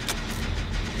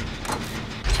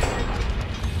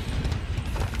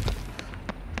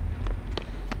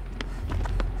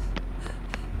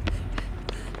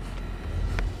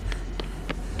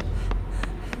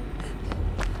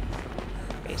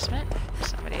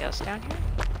 Somebody else down here?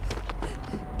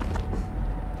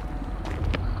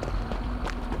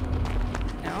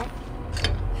 No.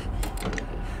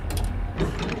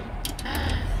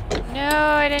 No,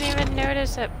 I didn't even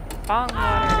notice that bong water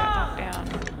got knocked down.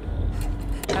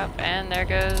 Oh, and there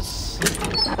goes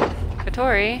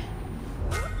Kotori.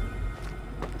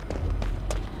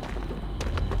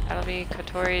 That'll be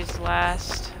Kotori's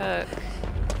last hook.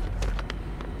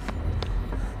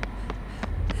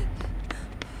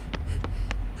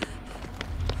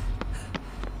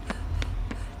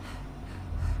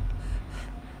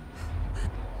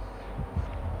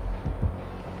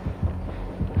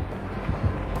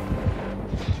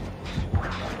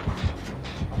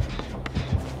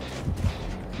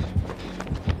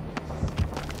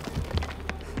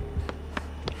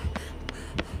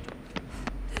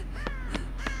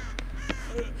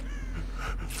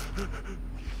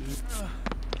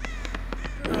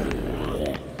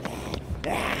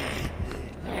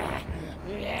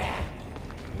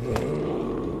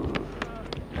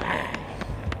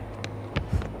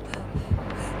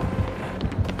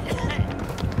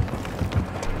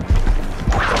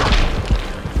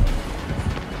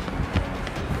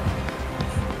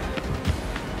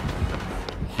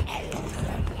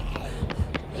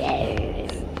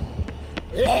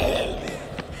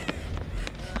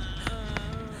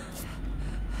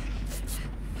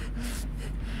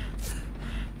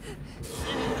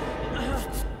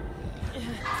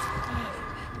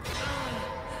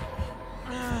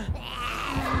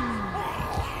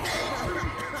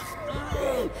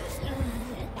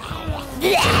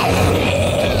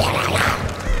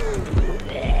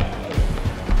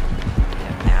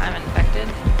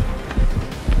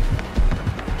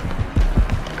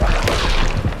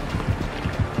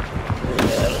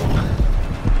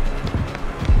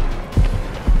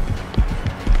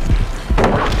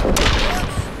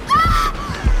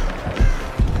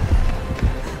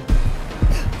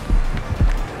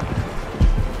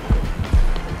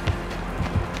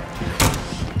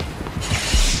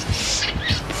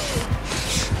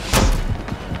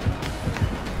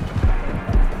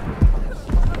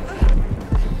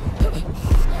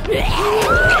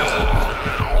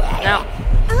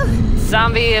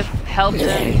 zombie helped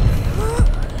him.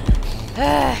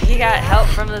 He got help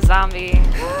from the zombie.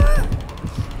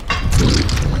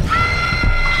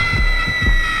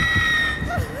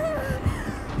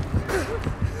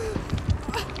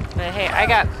 But hey, I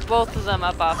got both of them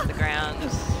up off the ground.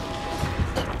 This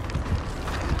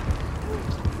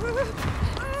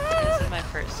is my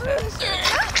first hoaxer.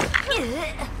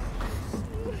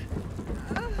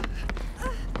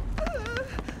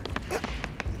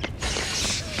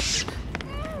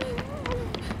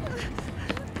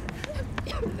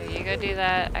 So you go do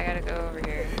that, I gotta go over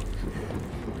here.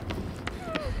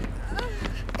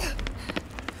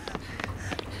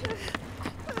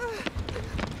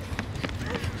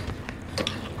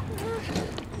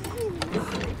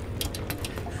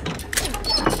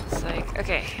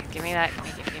 Okay, give me that.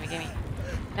 Give me.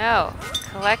 No,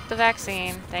 collect the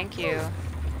vaccine. Thank you.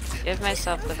 Give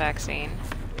myself the vaccine.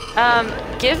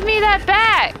 Give me that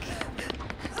back!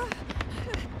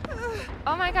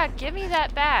 Oh my god, give me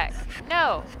that back.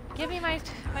 No, give me my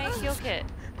heal kit.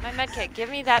 My med kit, give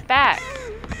me that back.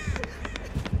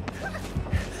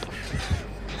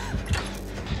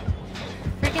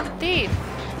 Freaking thief.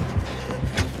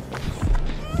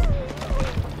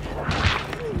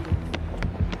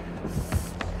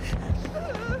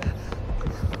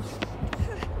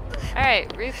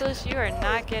 Alright, Ruthless, you are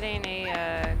not getting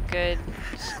a good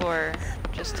score,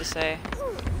 just to say.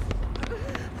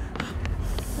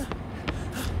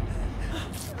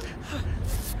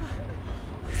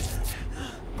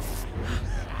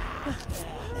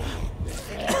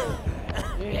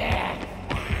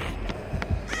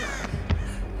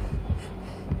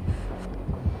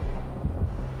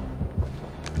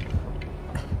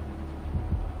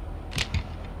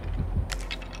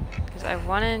 Because I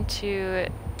wanted to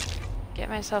get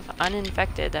myself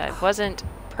uninfected. That wasn't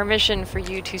permission for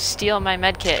you to steal my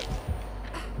medkit.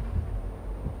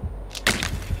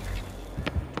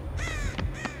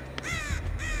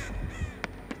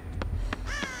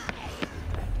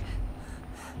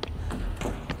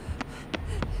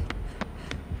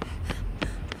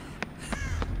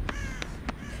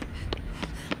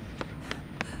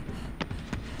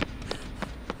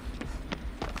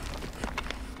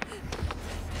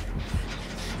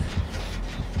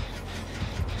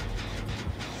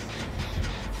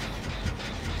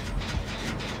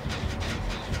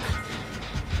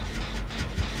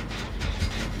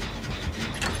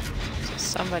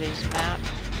 Somebody's map.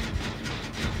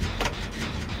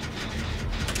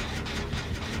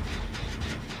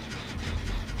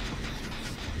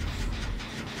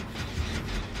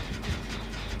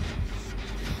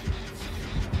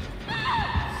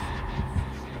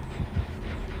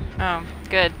 Oh,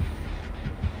 good.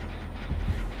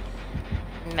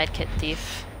 Medkit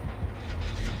thief.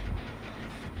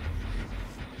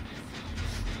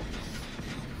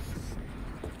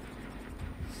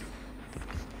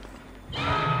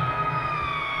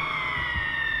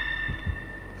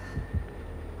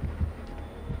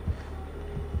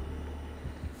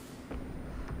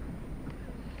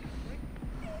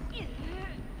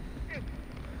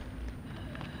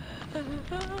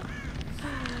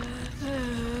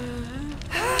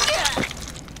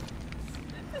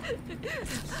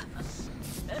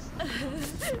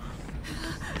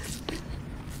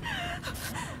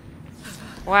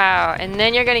 Wow, and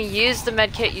then you're gonna use the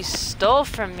medkit you stole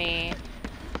from me.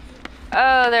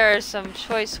 Oh, there are some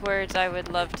choice words I would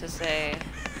love to say,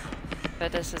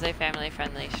 but this is a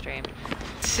family-friendly stream.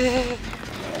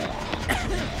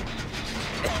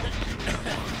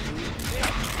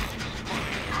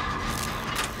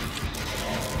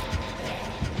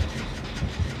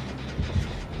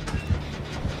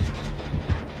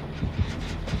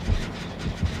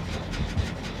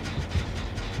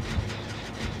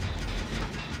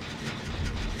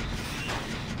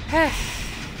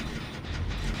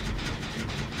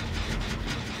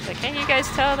 So can you guys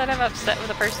tell that I'm upset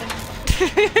with a person?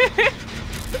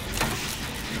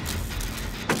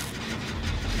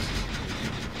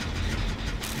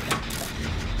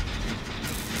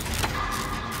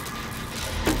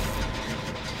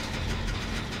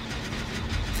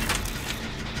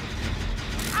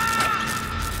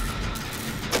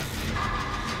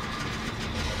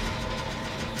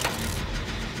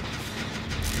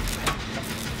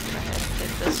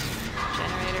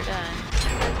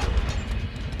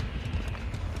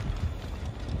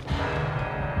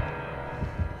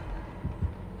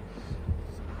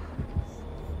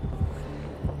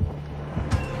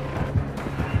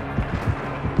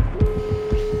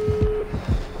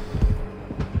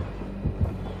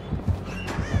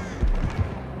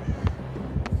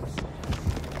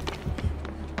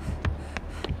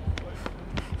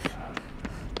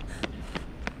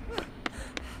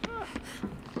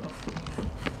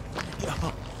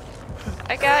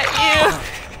 I got you!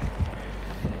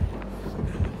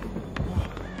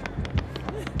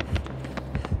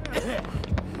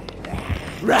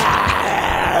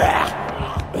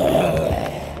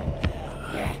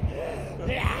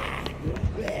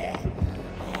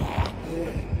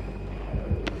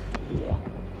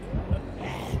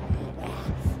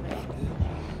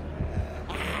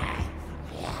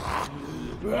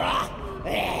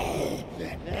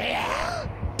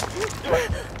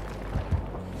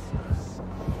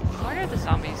 Where did the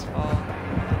zombies fall?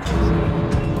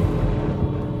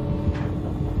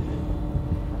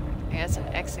 I guess an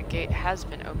exit gate has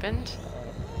been opened.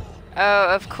 Oh,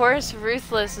 of course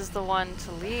Ruthless is the one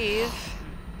to leave.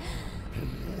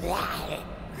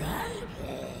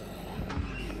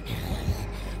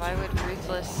 Why would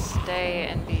Ruthless stay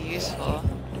and be useful?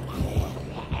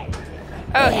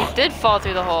 Oh, he did fall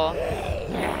through the hole.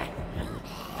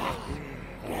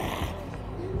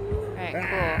 Alright,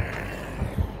 cool.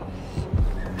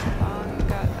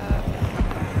 Got up.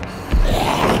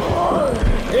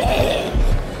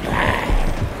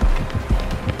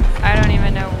 I don't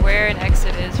even know where an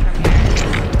exit is from here, to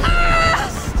be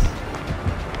honest.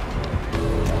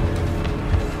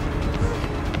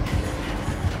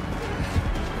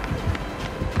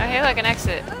 Oh, hey, look, an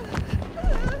exit.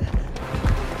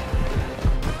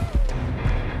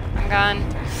 I'm gone.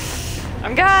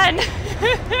 I'm gone!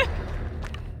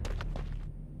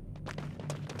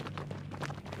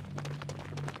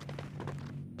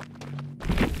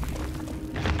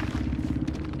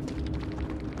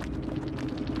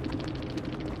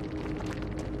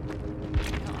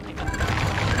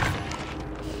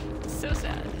 So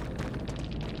sad.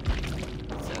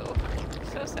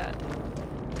 So sad.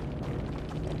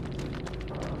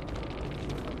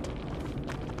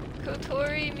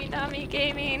 Kotori Minami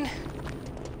Gaming.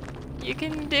 You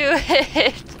can do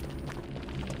it!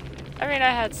 I mean, I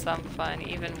had some fun,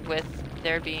 even with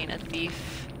there being a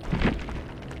thief.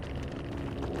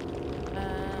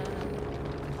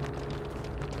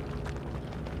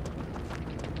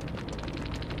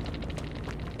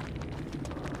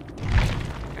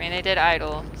 I mean, they did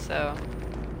idle, so...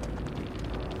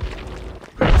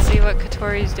 Let's see what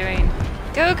Kotori's doing.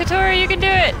 Go, Kotori, you can do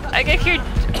it! I get here.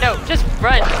 No, just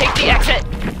run. Take the exit.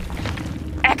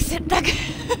 Exit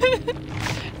the...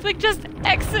 It's like, just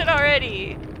exit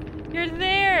already. You're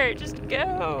there. Just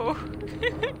go.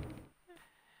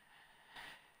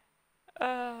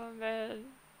 Oh, man.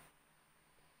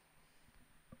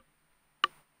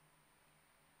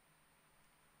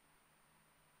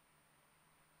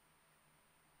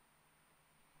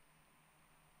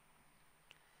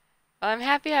 Well, I'm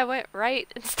happy I went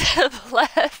right instead of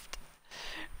left.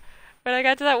 When I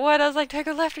got to that one, I was like, do I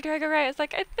go left or do I go right? I was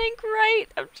like, I think right.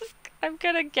 I'm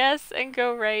gonna guess and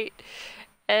go right.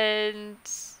 And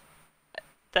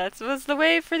that was the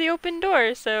way for the open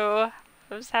door, so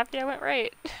I was happy I went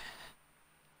right.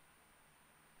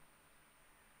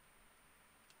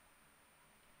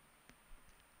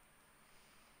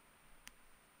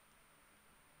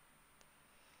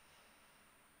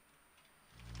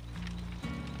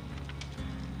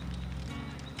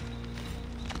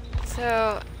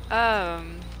 So,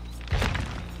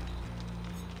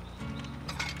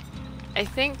 I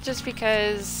think just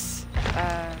because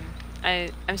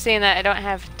I'm seeing that I don't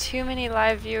have too many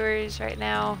live viewers right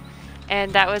now,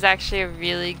 and that was actually a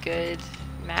really good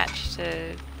match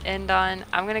to end on.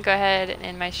 I'm gonna go ahead and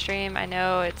end my stream. I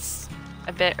know it's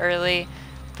a bit early,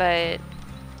 but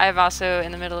I'm also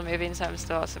in the middle of moving, so I'm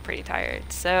still also pretty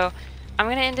tired. So I'm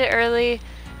gonna end it early.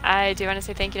 I do want to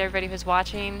say thank you to everybody who's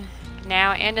watching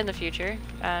now and in the future.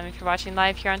 If you're watching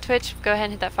live here on Twitch, go ahead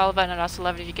and hit that follow button. I'd also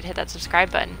love it if you could hit that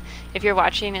subscribe button. If you're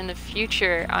watching in the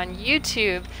future on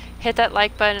YouTube, hit that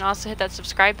like button and also hit that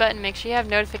subscribe button. Make sure you have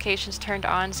notifications turned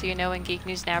on so you know when Geek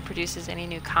News Now produces any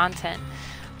new content.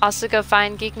 Also go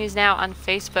find Geek News Now on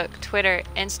Facebook, Twitter,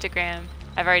 Instagram.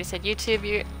 I've already said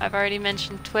YouTube, I've already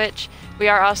mentioned Twitch. We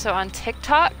are also on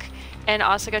TikTok, and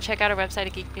also go check out our website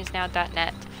at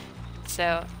geeknewsnow.net.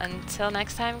 So until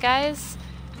next time, guys,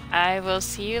 I will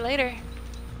see you later.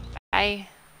 Bye.